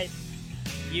 I straight.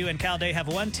 you and Cal Day have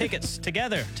won tickets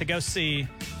together to go see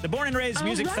the Born and Raised All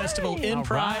Music right. Festival in All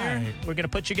Pryor. right. We're going to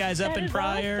put you guys up That in is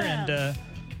Pryor, awesome. and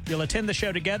you'll attend the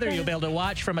show together. You'll be able to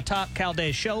watch from atop Cal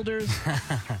Day's shoulders.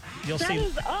 You'll That see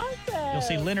is awesome. you'll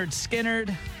see Leonard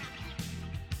Skinnard.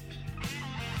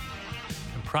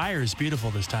 Pryor is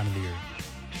beautiful this time of the year.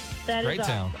 That is Great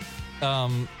awesome.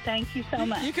 town. Thank you so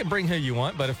much. You can bring who you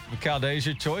want, but if Cal Day's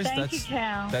your choice, Thank you,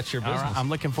 Cal. that's your All business. right, I'm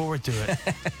looking forward to it.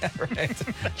 right.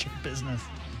 That's your business.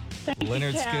 Thank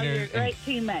Leonard you, Cal. Skinner You're a great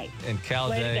teammate. And Cal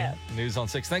Way to Day, News on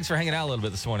 6. Thanks for hanging out a little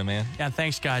bit this morning, man. Yeah,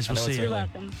 thanks, guys. I We'll know see it's you. You're early.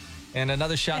 welcome. And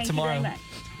another shot Thank you tomorrow. very much.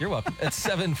 You're welcome. At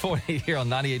 7:40 here on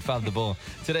 98.5 The Bull.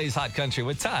 Today's Hot Country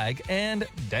with Tig and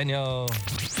Daniel.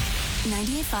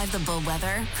 98.5 The Bull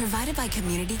weather, provided by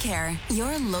Community Care,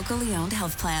 your locally owned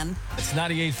health plan. It's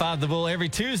 98.5 The Bull. Every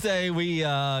Tuesday, we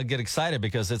get excited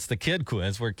because it's the Kid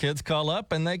Quiz, where kids call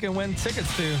up and they can win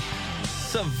tickets to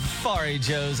Safari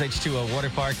Joe's H2O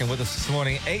Water Park. And with us this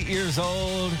morning, 8 years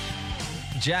old,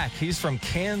 Jack. He's from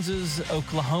Kansas,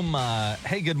 Oklahoma.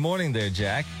 Hey, good morning there,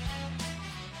 Jack.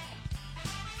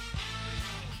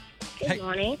 Good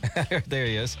morning. There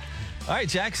he is. All right,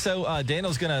 Jack. So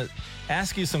Daniel's going to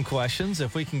ask you some questions.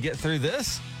 If we can get through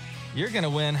this, you're going to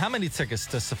win how many tickets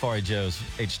to Safari Joe's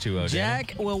H2O, Daniel?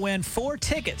 Jack will win 4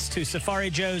 tickets to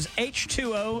Safari Joe's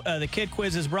H2O. The Kid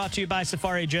Quiz is brought to you by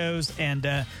Safari Joe's, and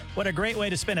what a great way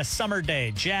to spend a summer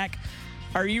day. Jack,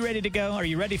 are you ready to go? Are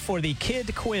you ready for the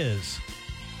Kid Quiz?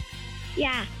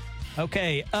 Yeah.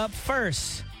 Okay, up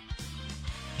first.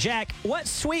 Jack, what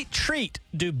sweet treat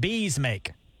do bees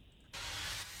make?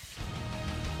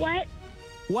 What?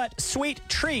 What sweet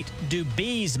treat do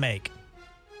bees make?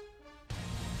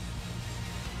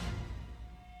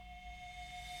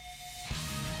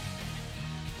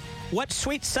 What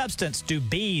sweet substance do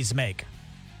bees make?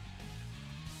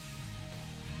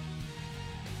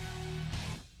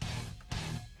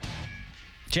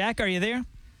 Jack, are you there?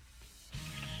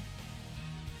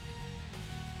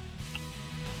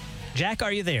 Jack,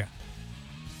 are you there?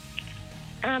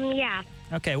 Yeah.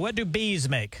 Okay, what do bees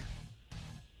make?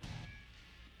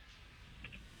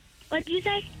 What'd you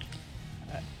say?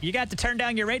 You got to turn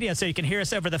down your radio so you can hear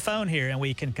us over the phone here, and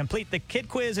we can complete the kid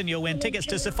quiz, and you'll win tickets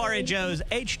to Safari Joe's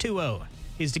H2O.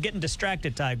 He's getting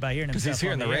distracted, Ty, by hearing himself. Because he's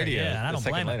hearing the radio. Yeah, I don't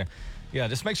blame him. Yeah,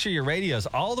 just make sure your radio's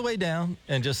all the way down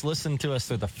and just listen to us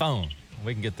through the phone.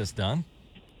 We can get this done.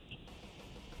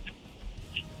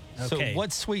 Okay. So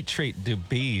what sweet treat do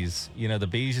bees, the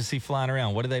bees you see flying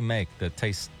around, what do they make that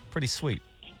tastes pretty sweet?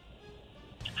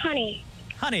 Honey.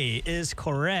 Honey is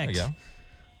correct. There you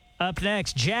go. Up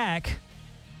next, Jack.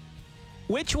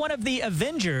 Which one of the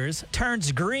Avengers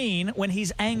turns green when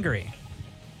he's angry?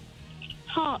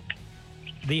 Hulk.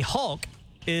 The Hulk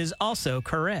is also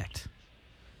correct.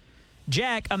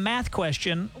 Jack, a math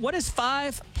question. What is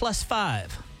 5 plus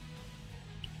 5?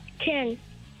 10.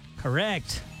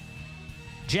 Correct.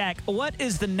 Jack, what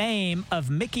is the name of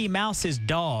Mickey Mouse's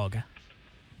dog?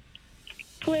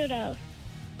 Pluto.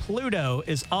 Pluto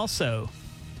is also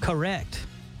correct.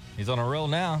 He's on a roll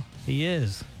now. He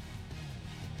is.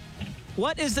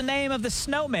 What is the name of the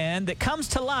snowman that comes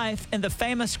to life in the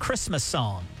famous Christmas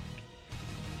song?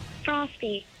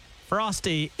 Frosty.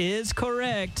 Frosty is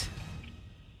correct.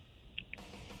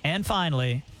 And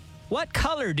finally, what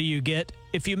color do you get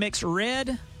if you mix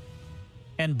red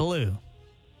and blue?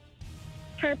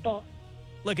 Purple.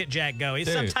 Look at Jack go.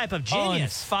 He's some type of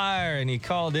genius. On fire, and he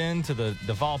called in to the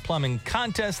Duval Plumbing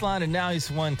contest line, and now he's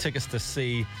won tickets to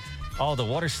see all the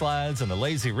water slides and the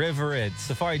lazy river at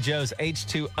Safari Joe's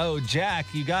H2O. Jack,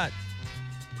 you got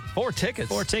 4 tickets.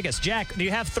 4 tickets. Jack, do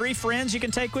you have 3 friends you can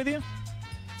take with you?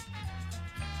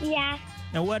 Yeah.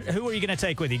 Now, who are you going to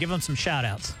take with you? Give them some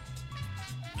shout-outs.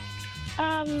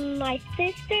 My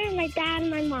sister, my dad,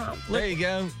 and my mom. There you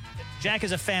go. Jack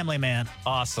is a family man.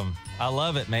 Awesome. I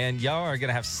love it, man. Y'all are going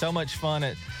to have so much fun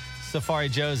at Safari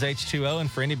Joe's H2O. And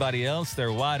for anybody else,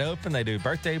 they're wide open. They do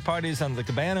birthday parties on the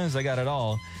cabanas. They got it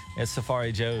all at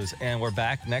Safari Joe's. And we're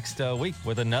back next week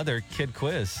with another kid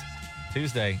quiz.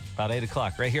 Tuesday, about 8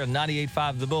 o'clock, right here on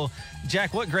 98.5 The Bull.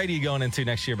 Jack, what grade are you going into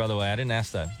next year, by the way? I didn't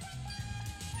ask that.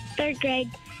 3rd grade.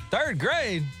 3rd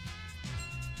grade?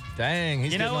 Dang,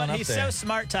 he's you know getting what? on up He's there. so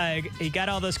smart, Ty. He got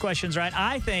all those questions right.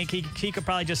 I think he could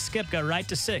probably just go right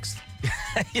to 6th.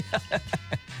 Yeah.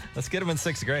 Let's get him in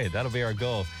 6th grade. That'll be our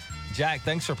goal. Jack,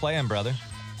 thanks for playing, brother.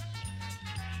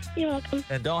 You're welcome.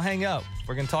 And don't hang up.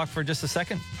 We're going to talk for just a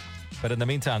second. But in the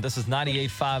meantime, this is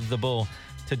 98.5 The Bull.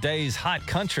 Today's Hot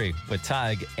Country with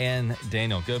Tig and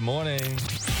Daniel. Good morning.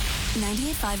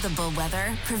 98.5 The Bull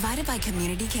weather, provided by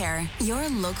Community Care, your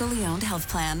locally owned health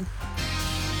plan.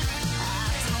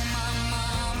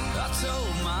 I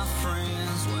told my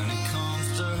friends when it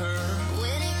comes to her,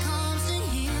 when it comes to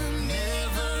him,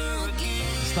 never again.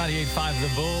 It's 98.5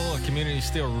 The Bull. A community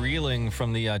still reeling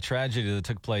from the tragedy that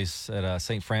took place at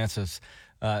St. Francis.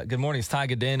 Good morning. It's Ty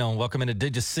Daniel. Welcome into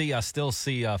Did You See? I still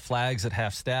see flags at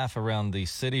half staff around the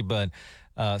city, but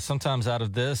sometimes out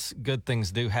of this, good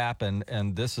things do happen,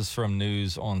 and this is from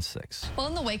News on 6. Well,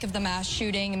 in the wake of the mass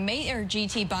shooting, Mayor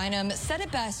G.T. Bynum said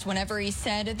it best whenever he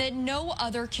said that no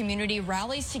other community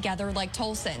rallies together like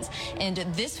Tulsans. And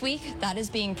this week, that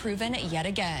is being proven yet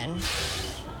again.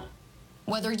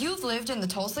 Whether you've lived in the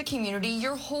Tulsa community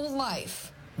your whole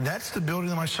life. That's the building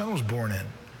that my son was born in.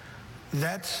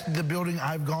 That's the building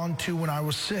I've gone to when I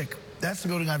was sick. That's the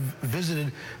building I've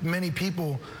visited many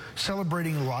people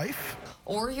celebrating life.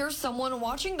 Or you're someone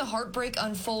watching the heartbreak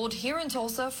unfold here in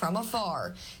Tulsa from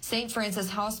afar. St. Francis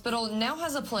Hospital now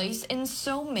has a place in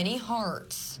so many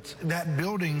hearts. That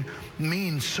building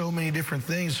means so many different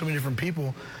things, so many different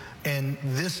people. And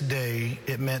this day,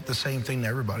 it meant the same thing to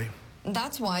everybody.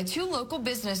 That's why 2 local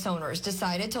business owners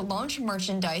decided to launch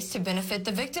merchandise to benefit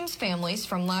the victims' families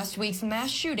from last week's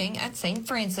mass shooting at St.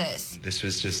 Francis. This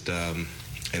was just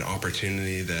an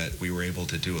opportunity that we were able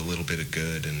to do a little bit of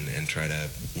good and try to,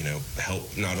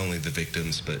 help not only the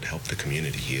victims, but help the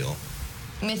community heal.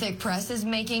 Mythic Press is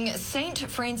making St.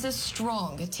 Francis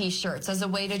Strong t-shirts as a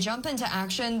way to jump into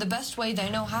action the best way they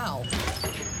know how.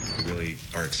 We really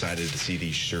are excited to see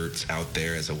these shirts out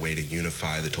there as a way to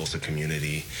unify the Tulsa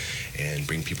community and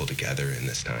bring people together in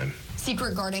this time.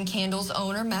 Secret Garden Candles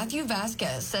owner Matthew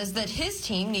Vasquez says that his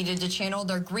team needed to channel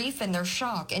their grief and their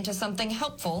shock into something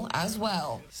helpful as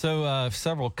well. So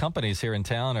several companies here in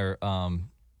town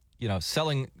are,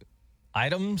 selling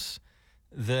items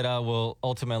that will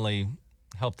ultimately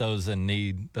help those in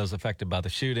need, those affected by the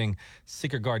shooting.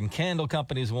 Secret Garden Candle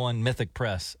Company is one. Mythic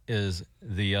Press is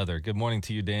the other. Good morning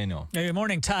to you, Daniel. Good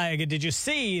morning, Tig. Did you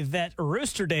see that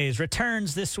Rooster Days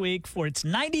returns this week for its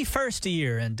 91st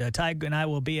year? And Tig and I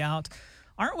will be out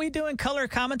Aren't we doing color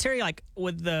commentary like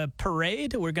with the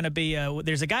parade? We're going to be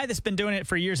there's a guy that's been doing it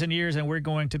for years and years, and we're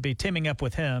going to be teaming up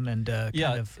with him. And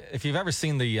if you've ever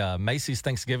seen the Macy's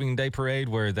Thanksgiving Day Parade,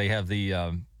 where they have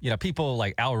the people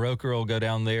like Al Roker will go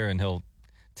down there and he'll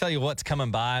tell you what's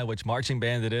coming by, which marching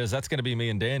band it is. That's going to be me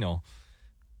and Daniel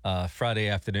Friday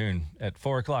afternoon at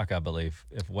 4:00, I believe,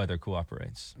 if weather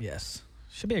cooperates. Yes.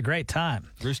 Should be a great time.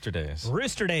 Rooster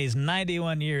Days,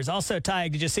 91 years. Also, Ty,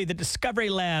 did you see the Discovery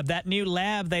Lab, that new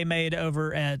lab they made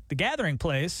over at the Gathering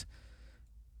Place?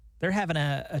 They're having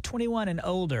a 21 and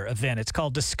older event. It's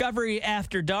called Discovery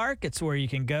After Dark. It's where you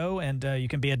can go and you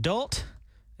can be adult,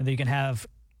 and then you can have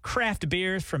craft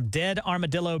beers from Dead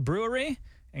Armadillo Brewery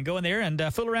and go in there and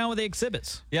fool around with the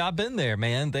exhibits. Yeah, I've been there,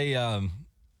 man.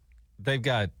 They've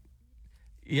got...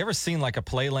 You ever seen like a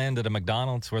playland at a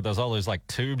McDonald's where there's all those like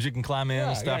tubes you can climb in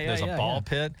and stuff? There's a ball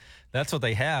pit. That's what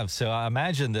they have. So I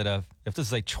imagine that if this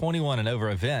is a 21 and over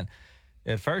event,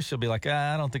 at first you'll be like,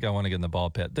 I don't think I want to get in the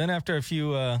ball pit. Then after a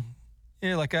few,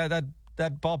 you're like,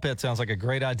 that ball pit sounds like a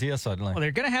great idea suddenly. Well,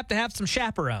 they're going to have some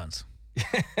chaperones.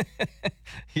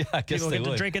 Yeah, I guess people they get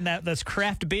would. to drinking those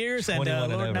craft beers, and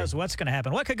Lord knows what's going to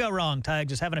happen. What could go wrong, Tig?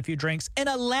 Just having a few drinks in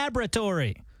a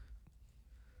laboratory.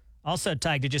 Also,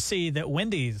 Tig, did you see that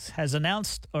Wendy's has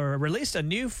announced or released a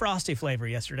new Frosty flavor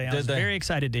yesterday? I was very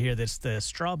excited to hear this, the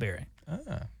strawberry.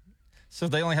 So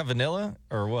they only have vanilla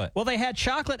or what? Well, they had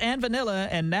chocolate and vanilla,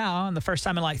 and now, and the first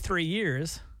time in like 3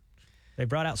 years, they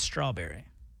brought out strawberry.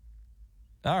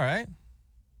 All right.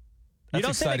 You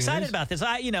don't seem excited about this.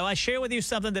 I share with you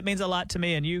something that means a lot to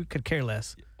me, and you could care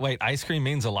less. Wait, ice cream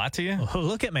means a lot to you? Oh,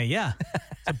 look at me, yeah.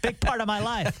 It's a big part of my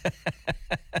life.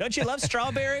 Don't you love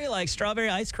strawberry, like strawberry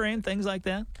ice cream, things like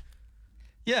that?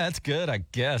 Yeah, it's good, I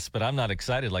guess, but I'm not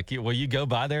excited like you. Will you go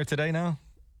by there today now?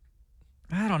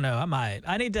 I don't know. I might.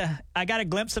 I got a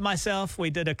glimpse of myself. We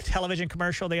did a television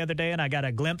commercial the other day, and I got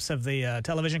a glimpse of the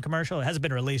television commercial. It hasn't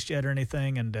been released yet or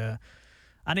anything, and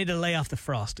I need to lay off the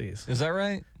Frosties. Is that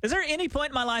right? Is there any point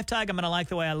in my life, Tig, I'm going to like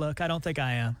the way I look? I don't think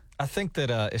I am. I think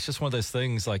that it's just one of those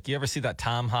things, like you ever see that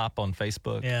time hop on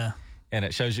Facebook? Yeah. And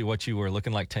it shows you what you were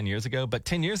looking like 10 years ago. But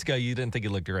 10 years ago, you didn't think you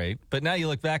looked great. But now you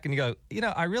look back and you go,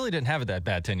 I really didn't have it that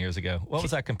bad 10 years ago. What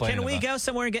was I complaining about? Can we go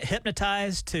somewhere and get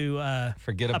hypnotized to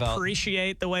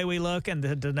appreciate the way we look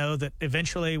and to know that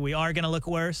eventually we are going to look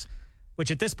worse?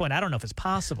 Which at this point, I don't know if it's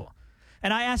possible.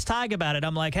 And I asked Tig about it.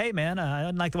 I'm like, hey, man, I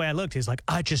didn't like the way I looked. He's like,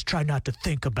 I just try not to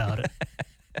think about it.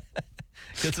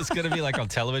 Because it's going to be like on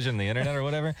television, the internet or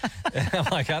whatever. And I'm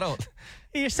like, I don't.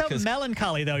 You're so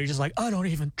melancholy, though. You're just like, I don't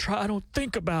even try. I don't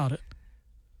think about it.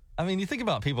 I mean, you think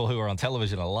about people who are on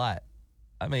television a lot.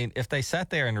 I mean, if they sat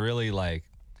there and really like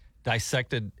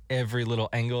dissected every little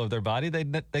angle of their body,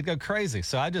 they'd go crazy.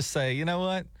 So I just say, you know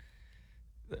what?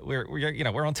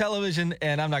 We're on television,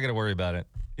 and I'm not going to worry about it.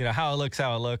 How it looks,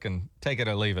 how I look, and take it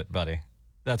or leave it, buddy.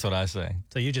 That's what I say.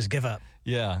 So you just give up.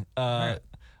 Yeah. Right.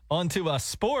 On to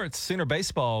sports. Sooner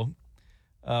baseball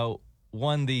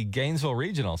won the Gainesville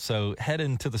Regional, so head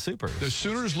into the Supers. The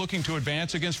Sooners looking to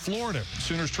advance against Florida.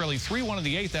 Sooners trailing 3-1 in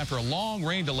the 8th after a long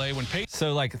rain delay when Peyton.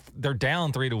 So, they're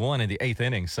down 3-1 in the 8th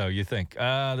inning, so you think,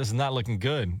 this is not looking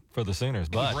good for the Sooners.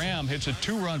 But Graham hits a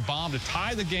 2-run bomb to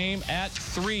tie the game at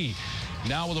 3.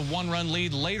 Now with a 1-run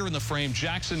lead later in the frame,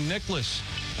 Jackson Nicholas.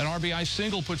 An RBI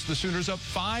single puts the Sooners up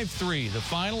 5-3. The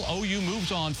final, OU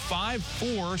moves on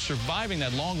 5-4, surviving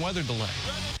that long weather delay.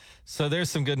 So there's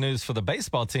some good news for the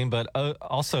baseball team, but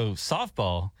also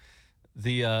softball.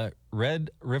 The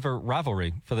Red River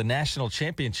Rivalry for the national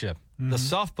championship. The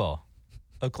softball.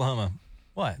 Oklahoma.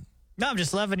 What? No, I'm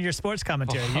just loving your sports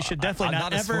commentary. You should definitely I'm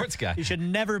not a sports guy. You should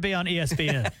never be on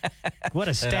ESPN. What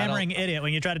a stammering idiot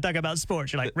when you try to talk about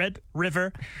sports. You're like, Red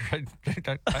River.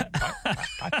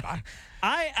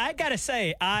 I got to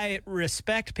say, I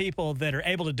respect people that are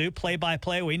able to do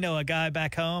play-by-play. We know a guy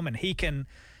back home, and he can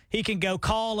go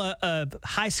call a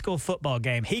high school football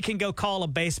game. He can go call a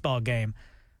baseball game.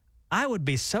 I would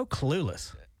be so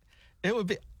clueless. It would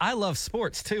be. I love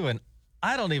sports, too, and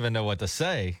I don't even know what to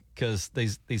say because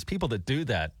these people that do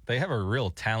that, they have a real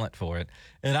talent for it.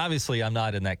 And obviously, I'm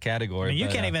not in that category. I mean, you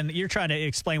can't even, you're trying to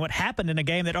explain what happened in a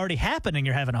game that already happened and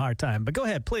you're having a hard time. But go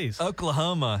ahead, please.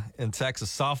 Oklahoma and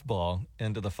Texas softball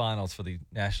into the finals for the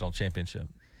national championship.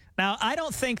 Now, I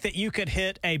don't think that you could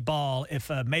hit a ball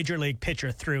if a major league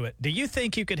pitcher threw it. Do you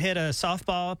think you could hit a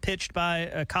softball pitched by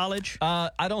a college? I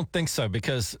don't think so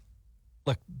because,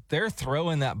 look, they're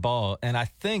throwing that ball. And I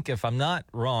think, if I'm not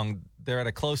wrong, they're at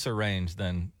a closer range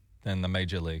than the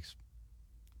major leagues.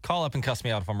 Call up and cuss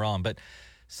me out if I'm wrong. But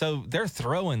so they're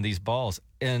throwing these balls.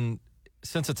 And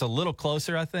since it's a little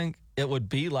closer, I think it would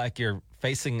be like you're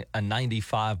facing a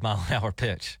 95-mile-an-hour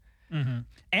pitch. Mm-hmm.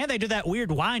 And they do that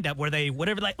weird wind up where they,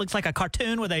 whatever that looks like a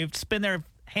cartoon where they spin their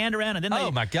hand around and then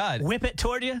they my God. whip it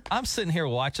toward you. I'm sitting here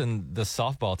watching the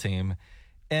softball team,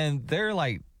 and they're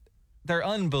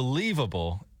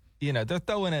unbelievable. You know, they're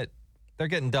throwing it, they're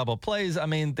getting double plays. I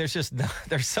mean, they're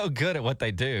so good at what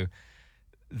they do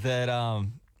that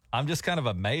I'm just kind of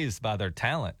amazed by their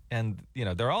talent. And, you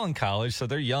know, they're all in college, so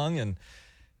they're young and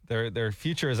their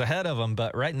future is ahead of them.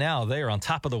 But right now, they are on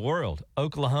top of the world.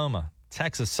 Oklahoma,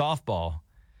 Texas softball.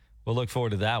 We'll look forward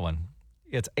to that one.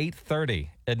 It's 8:30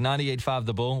 at 98.5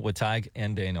 The Bull with Tig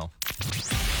and Daniel.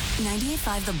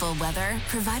 98.5 The Bull weather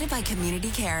provided by Community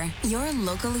Care, your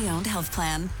locally owned health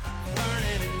plan.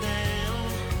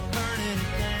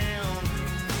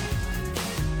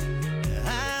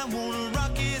 I wanna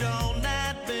rock it all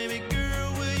night, baby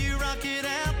girl. Will you rock it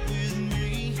out with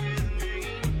me?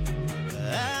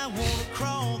 I wanna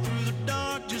crawl through the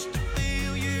dark just to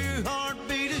feel your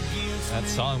heartbeat again. That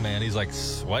song, man, he's like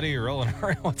sweaty, rolling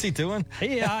around. What's he doing?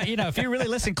 Yeah, you know, if you really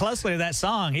listen closely to that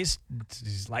song, he's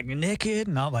like naked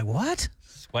and all like, what?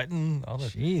 Sweating. All the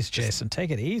Jeez, Jason,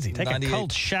 take it easy. Take a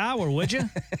cold shower, would you?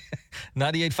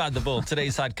 98.5 The Bull,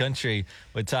 today's Hot Country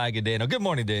with Tig and Daniel. Good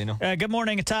morning, Daniel. Good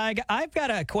morning, Tig. I've got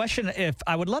a question. If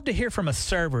I would love to hear from a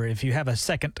server if you have a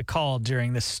second to call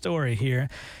during this story here.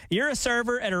 You're a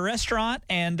server at a restaurant,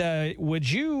 and would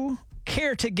you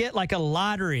care to get like a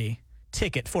lottery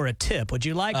ticket for a tip? Would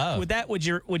you like would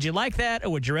you like that, or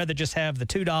would you rather just have the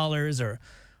 $2 or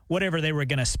whatever they were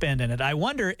going to spend in it? I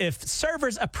wonder if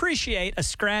servers appreciate a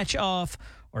scratch off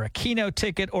or a Keno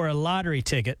ticket or a lottery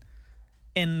ticket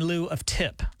in lieu of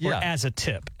tip or as a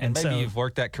tip. And maybe you've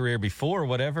worked that career before or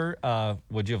whatever.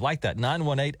 Would you have liked that?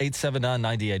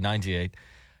 918-879-9898.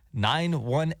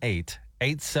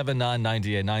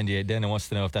 918-879-9898. Daniel wants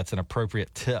to know if that's an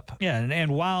appropriate tip. Yeah,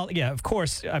 and while, of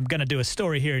course, I'm going to do a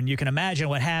story here, and you can imagine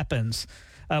what happens.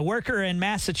 A worker in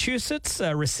Massachusetts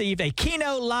received a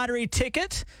Keno lottery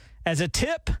ticket as a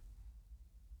tip,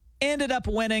 ended up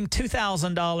winning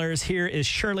 $2,000. Here is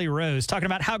Shirley Rose talking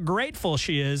about how grateful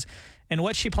she is and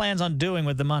what she plans on doing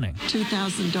with the money.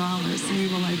 $2,000. And we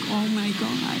were like, oh, my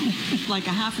God. Like a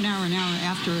half an hour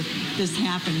after this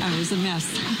happened, I was a mess.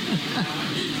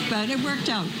 But it worked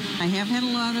out. I have had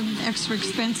a lot of extra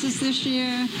expenses this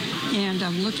year, and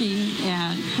I'm looking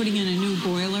at putting in a new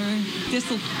boiler. This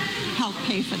will help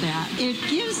pay for that. It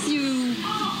gives you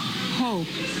hope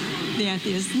that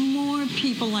there's more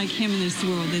people like him in this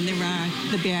world than there are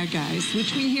the bad guys,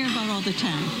 which we hear about all the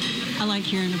time. I like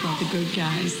hearing about the good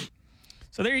guys.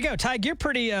 So there you go, Tig. You're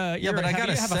pretty. But I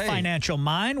gotta have a financial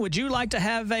mind. Would you like to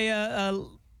have a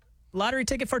lottery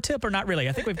ticket for a tip, or not really?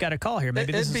 I think we've got a call here.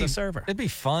 Maybe this is a server. It'd be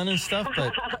fun and stuff,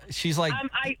 but she's like,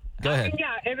 go ahead.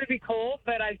 Yeah, it would be cool,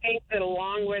 but I think that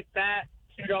along with that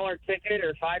 $2 ticket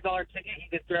or $5 ticket, you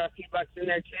could throw a few bucks in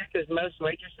there too, because most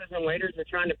waitresses and waiters are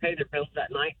trying to pay their bills that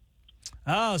night.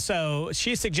 Oh, so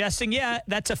she's suggesting,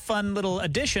 that's a fun little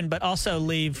addition, but also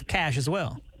leave cash as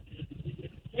well.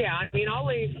 Yeah, I mean, I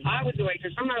was a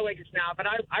waitress. I'm not a waitress now, but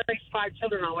I raised 5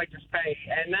 children on waitress pay,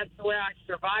 and that's the way I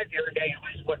survived the other day.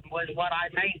 Was what I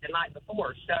made the night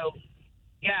before. So,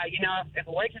 yeah, you know, if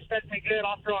a waitress does me good,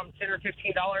 I'll throw them $10 or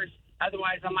 $15.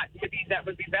 Otherwise, maybe that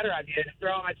would be a better idea to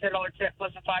throw them a $10 tip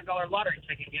plus a $5 lottery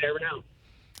ticket. You never know.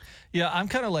 Yeah, I'm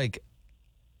kind of like,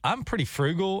 I'm pretty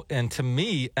frugal, and to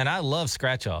me, and I love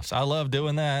scratch-offs. I love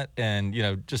doing that, and, you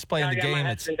know, just playing the game,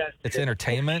 it's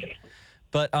entertainment.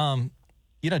 But,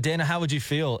 you know, Dana, how would you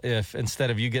feel if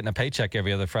instead of you getting a paycheck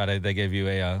every other Friday, they gave you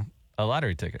a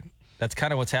lottery ticket? That's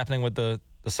kind of what's happening with the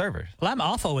servers. Well, I'm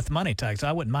awful with money, Tig, so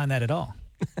I wouldn't mind that at all.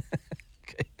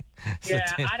 Yeah,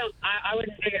 I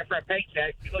wouldn't take it for a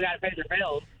paycheck. People got to pay their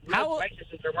bills. Most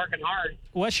waitresses are working hard.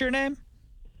 What's your name?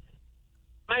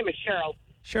 My name is Cheryl.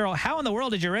 Cheryl, how in the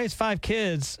world did you raise 5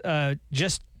 kids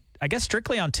just, I guess,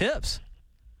 strictly on tips?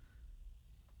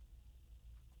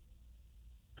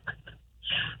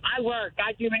 I work.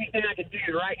 I do anything I can do.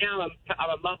 Right now, I'm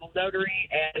a mobile notary,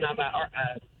 and I'm a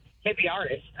hippie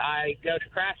artist. I go to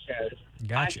craft shows.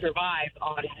 Gotcha. I survive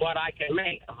on what I can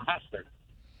make. I'm a hustler.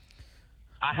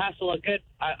 I hustle a good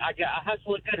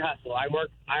hustle. I work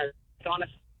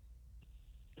honest.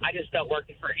 I just don't work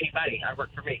for anybody. I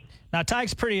work for me. Now,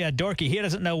 Tig's pretty dorky. He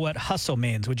doesn't know what hustle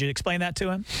means. Would you explain that to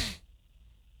him?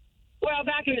 Well,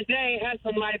 back in the day,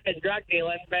 hustle might have been drug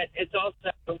dealing, but it's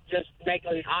also just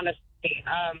making honest.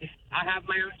 I have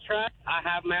my own truck. I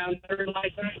have my own notary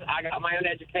license. I got my own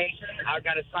education. I've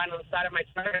got a sign on the side of my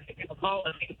truck. I think people call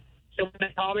me. So when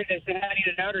they call me, they say, I need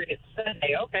a notary. It's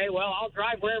Sunday. Okay, well, I'll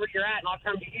drive wherever you're at, and I'll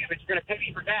come to you, but you're going to pay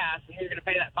me for gas, and you're going to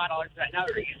pay that $5 for that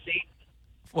notary, you see?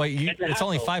 Wait, it's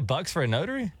only $5 for a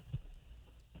notary?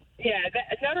 Yeah,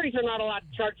 notaries are not allowed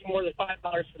to charge you more than $5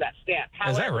 for that stamp.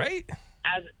 Is that However, right?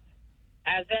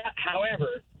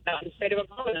 However, not in the state of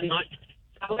Oklahoma, not.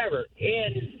 However,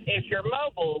 if you're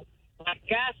mobile, like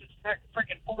gas is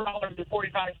freaking $4.45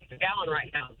 a gallon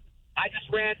right now. I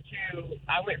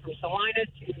went from Salina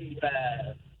to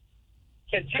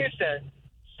Kentusa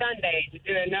Sunday to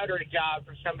do a notary job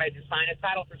for somebody to sign a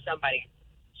title for somebody.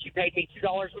 She paid me $2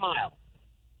 a mile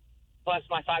plus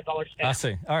my $5 stamp. I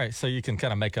see. All right, so you can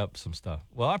kind of make up some stuff.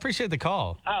 Well, I appreciate the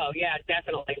call. Oh, yeah,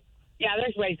 definitely. Yeah,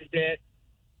 there's ways to do it.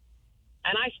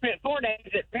 And I spent 4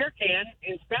 days at Beer Can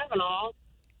in Spavinaw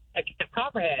at Camp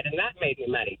Copperhead, and that made me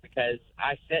money because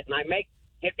I sit and I make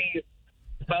hippie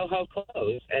boho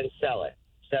clothes and sell it.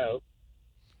 So,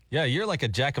 Yeah, you're like a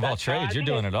jack of all That's how trades. I You're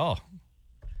do doing it. it all.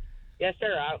 yes,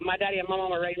 sir. My daddy and my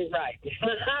mom are raising right.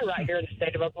 Right here in the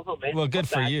state of Oklahoma. Well, good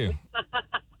for you.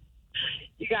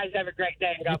 You guys have a great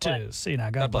day. And God You bless. too. See you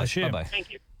now. God bless you. Bye-bye.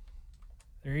 Thank you.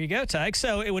 There you go, Tyke.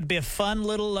 So it would be a fun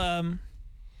little, thing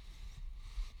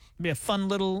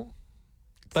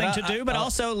to do, but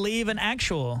also leave an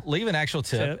actual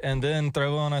tip and then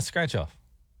throw on a scratch off.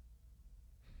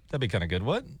 That'd be kind of good,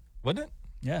 wouldn't it?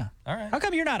 Yeah. All right. How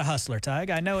come you're not a hustler,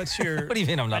 Tyke? I know it's your. What do you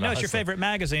mean I'm not I know a it's your hustler? favorite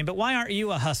magazine, but why aren't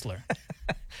you a hustler?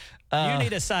 You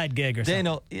need a side gig or something.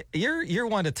 Daniel, you're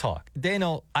one to talk.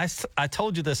 Daniel, I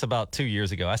told you this about 2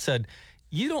 years ago. I said,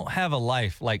 you don't have a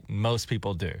life like most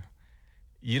people do.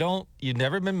 You've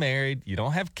never been married. You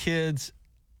don't have kids.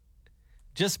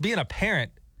 Just being a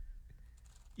parent,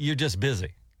 you're just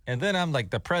busy. And then I'm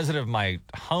like the president of my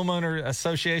homeowner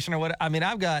association or what. I mean,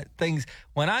 I've got things.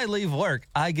 When I leave work,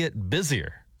 I get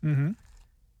busier. Mm-hmm.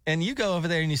 And you go over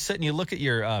there and you sit and you look at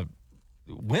your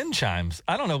wind chimes.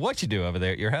 I don't know what you do over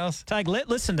there at your house. Tyke,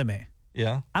 listen to me.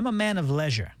 Yeah. I'm a man of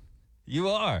leisure. You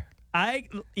are.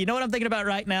 You know what I'm thinking about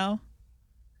right now?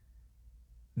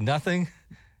 Nothing.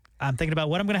 I'm thinking about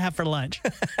what I'm going to have for lunch.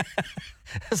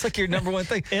 That's like your number one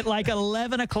thing. At like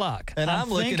 11 o'clock. And I'm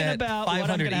looking thinking at about what I'm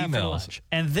 500 gonna have for emails. lunch.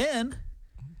 And then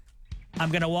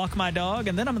I'm going to walk my dog,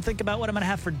 and then I'm going to think about what I'm going to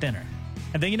have for dinner.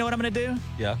 And then you know what I'm going to do?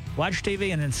 Yeah. Watch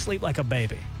TV and then sleep like a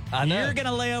baby. I know. You're going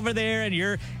to lay over there, and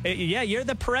you're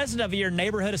the president of your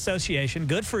neighborhood association.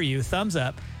 Good for you. Thumbs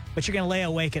up. But you're going to lay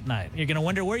awake at night. You're going to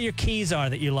wonder where your keys are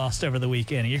that you lost over the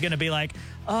weekend. You're going to be like,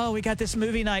 oh, we got this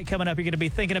movie night coming up. You're going to be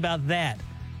thinking about that.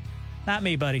 Not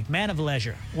me, buddy. Man of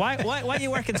leisure. Why are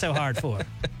you working so hard for?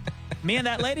 Me and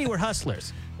that lady were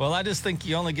hustlers. Well, I just think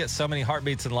you only get so many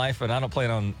heartbeats in life, and I don't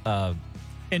plan on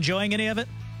enjoying any of it.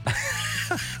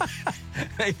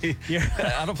 Maybe.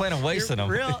 I don't plan on wasting them.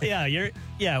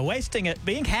 Wasting it.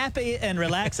 Being happy and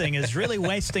relaxing is really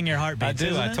wasting your heartbeats. I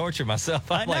do. Isn't I it? torture myself.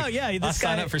 I know. I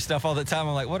sign up for stuff all the time.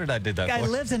 I'm like, what did I do that guy for?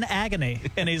 lives in agony,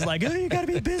 and he's like, oh, you got to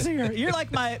be busier. You're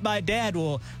like my dad.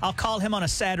 I'll call him on a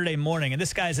Saturday morning, and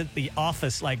this guy's at the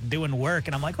office like doing work,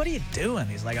 and I'm like, what are you doing?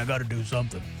 He's like, I got to do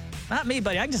something. Not me,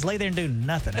 buddy. I can just lay there and do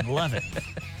nothing and love it.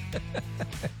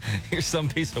 You're some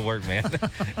piece of work, man.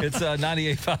 It's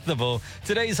 98.5 The Bull.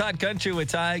 Today's Hot Country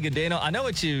with Tyg and Daniel. I know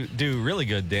what you do really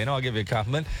good, Daniel. I'll give you a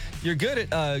compliment. You're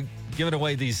good at giving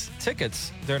away these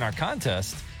tickets during our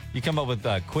contest. You come up with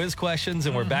quiz questions,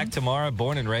 and we're back tomorrow,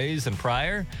 born and raised and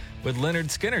prior, with Leonard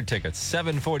Skinner tickets.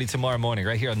 7:40 tomorrow morning,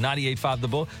 right here on 98.5 The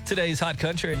Bull. Today's Hot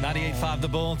Country. 98.5 The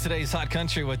Bull. Today's Hot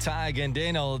Country with Tyg and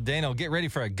Daniel. Daniel, get ready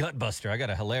for a gut buster. I got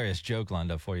a hilarious joke lined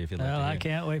up for you if you'd like to hear. I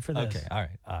can't wait for this. Okay, all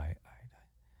right.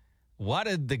 Why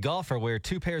did the golfer wear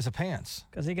 2 pairs of pants?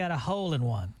 Because he got a hole in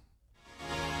one.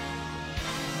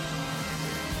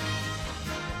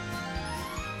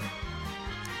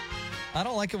 I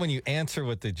don't like it when you answer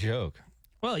with the joke.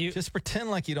 Well, you just pretend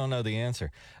like you don't know the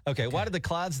answer. Okay, why did the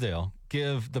Clydesdale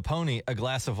give the pony a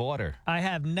glass of water? I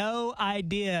have no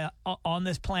idea on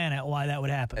this planet why that would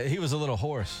happen. He was a little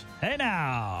hoarse. Hey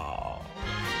now.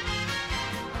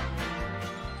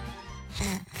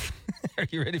 Are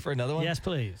you ready for another one? Yes,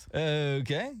 please.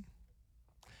 Okay.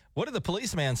 What did the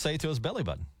policeman say to his belly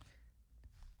button?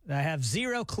 I have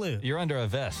zero clue. You're under a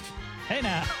vest. Hey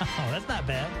now. Oh, that's not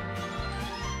bad.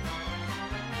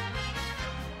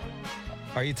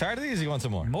 Are you tired of these? Or you want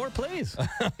some more? More, please.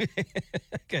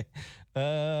 Okay.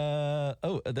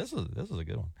 This was a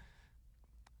good one.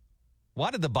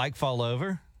 Why did the bike fall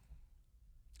over?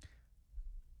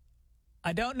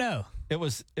 I don't know. It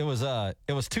was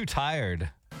too tired.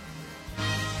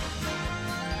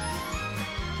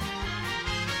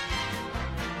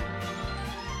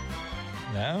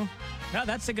 No? No,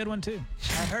 that's a good one too.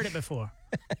 I've heard it before.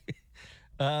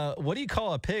 What do you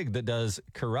call a pig that does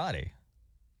karate?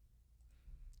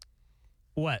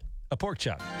 What? A pork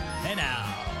chop. Hey now.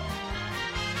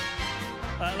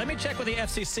 Let me check with the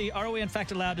FCC. Are we in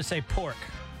fact allowed to say pork?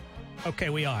 Okay,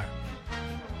 we are.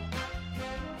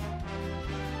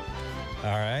 All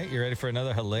right, you ready for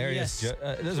another hilarious Yes, joke?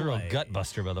 This is a real gut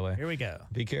buster, by the way. Here we go.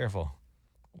 Be careful.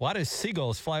 Why do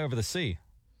seagulls fly over the sea?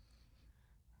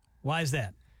 Why is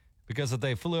that? Because if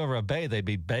they flew over a bay, they'd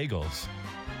be bagels.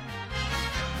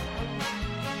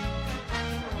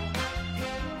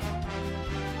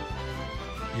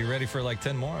 You ready for like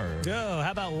 10 more? Or? Go.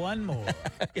 How about one more?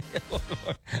 All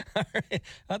right.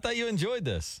 I thought you enjoyed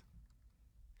this.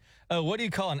 What do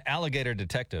you call an alligator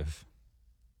detective?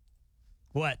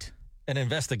 What? An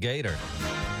investigator.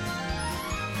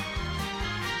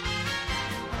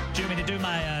 Do you want me to do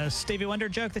my Stevie Wonder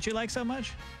joke that you like so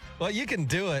much? Well, you can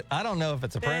do it. I don't know if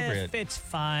it's appropriate. If it's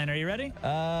fine. Are you ready?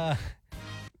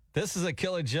 This is a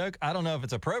killer joke. I don't know if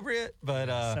it's appropriate, but...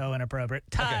 so inappropriate.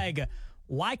 Tig,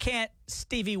 why can't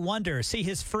Stevie Wonder see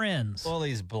his friends? Well,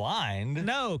 he's blind.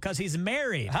 No, because he's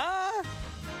married. Huh?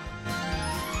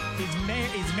 He's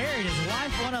married. His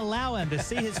wife won't allow him to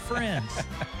see his friends.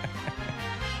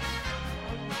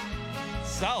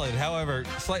 Solid, however,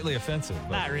 slightly offensive.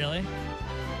 But. Not really.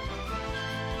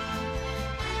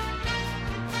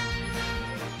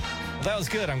 Well, that was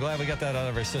good. I'm glad we got that out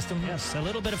of our system. Yes, a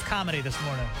little bit of comedy this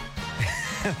morning.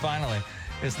 Finally,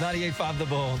 it's 98.5 The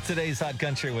Bull. Today's Hot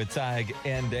Country with Tig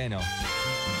and Daniel.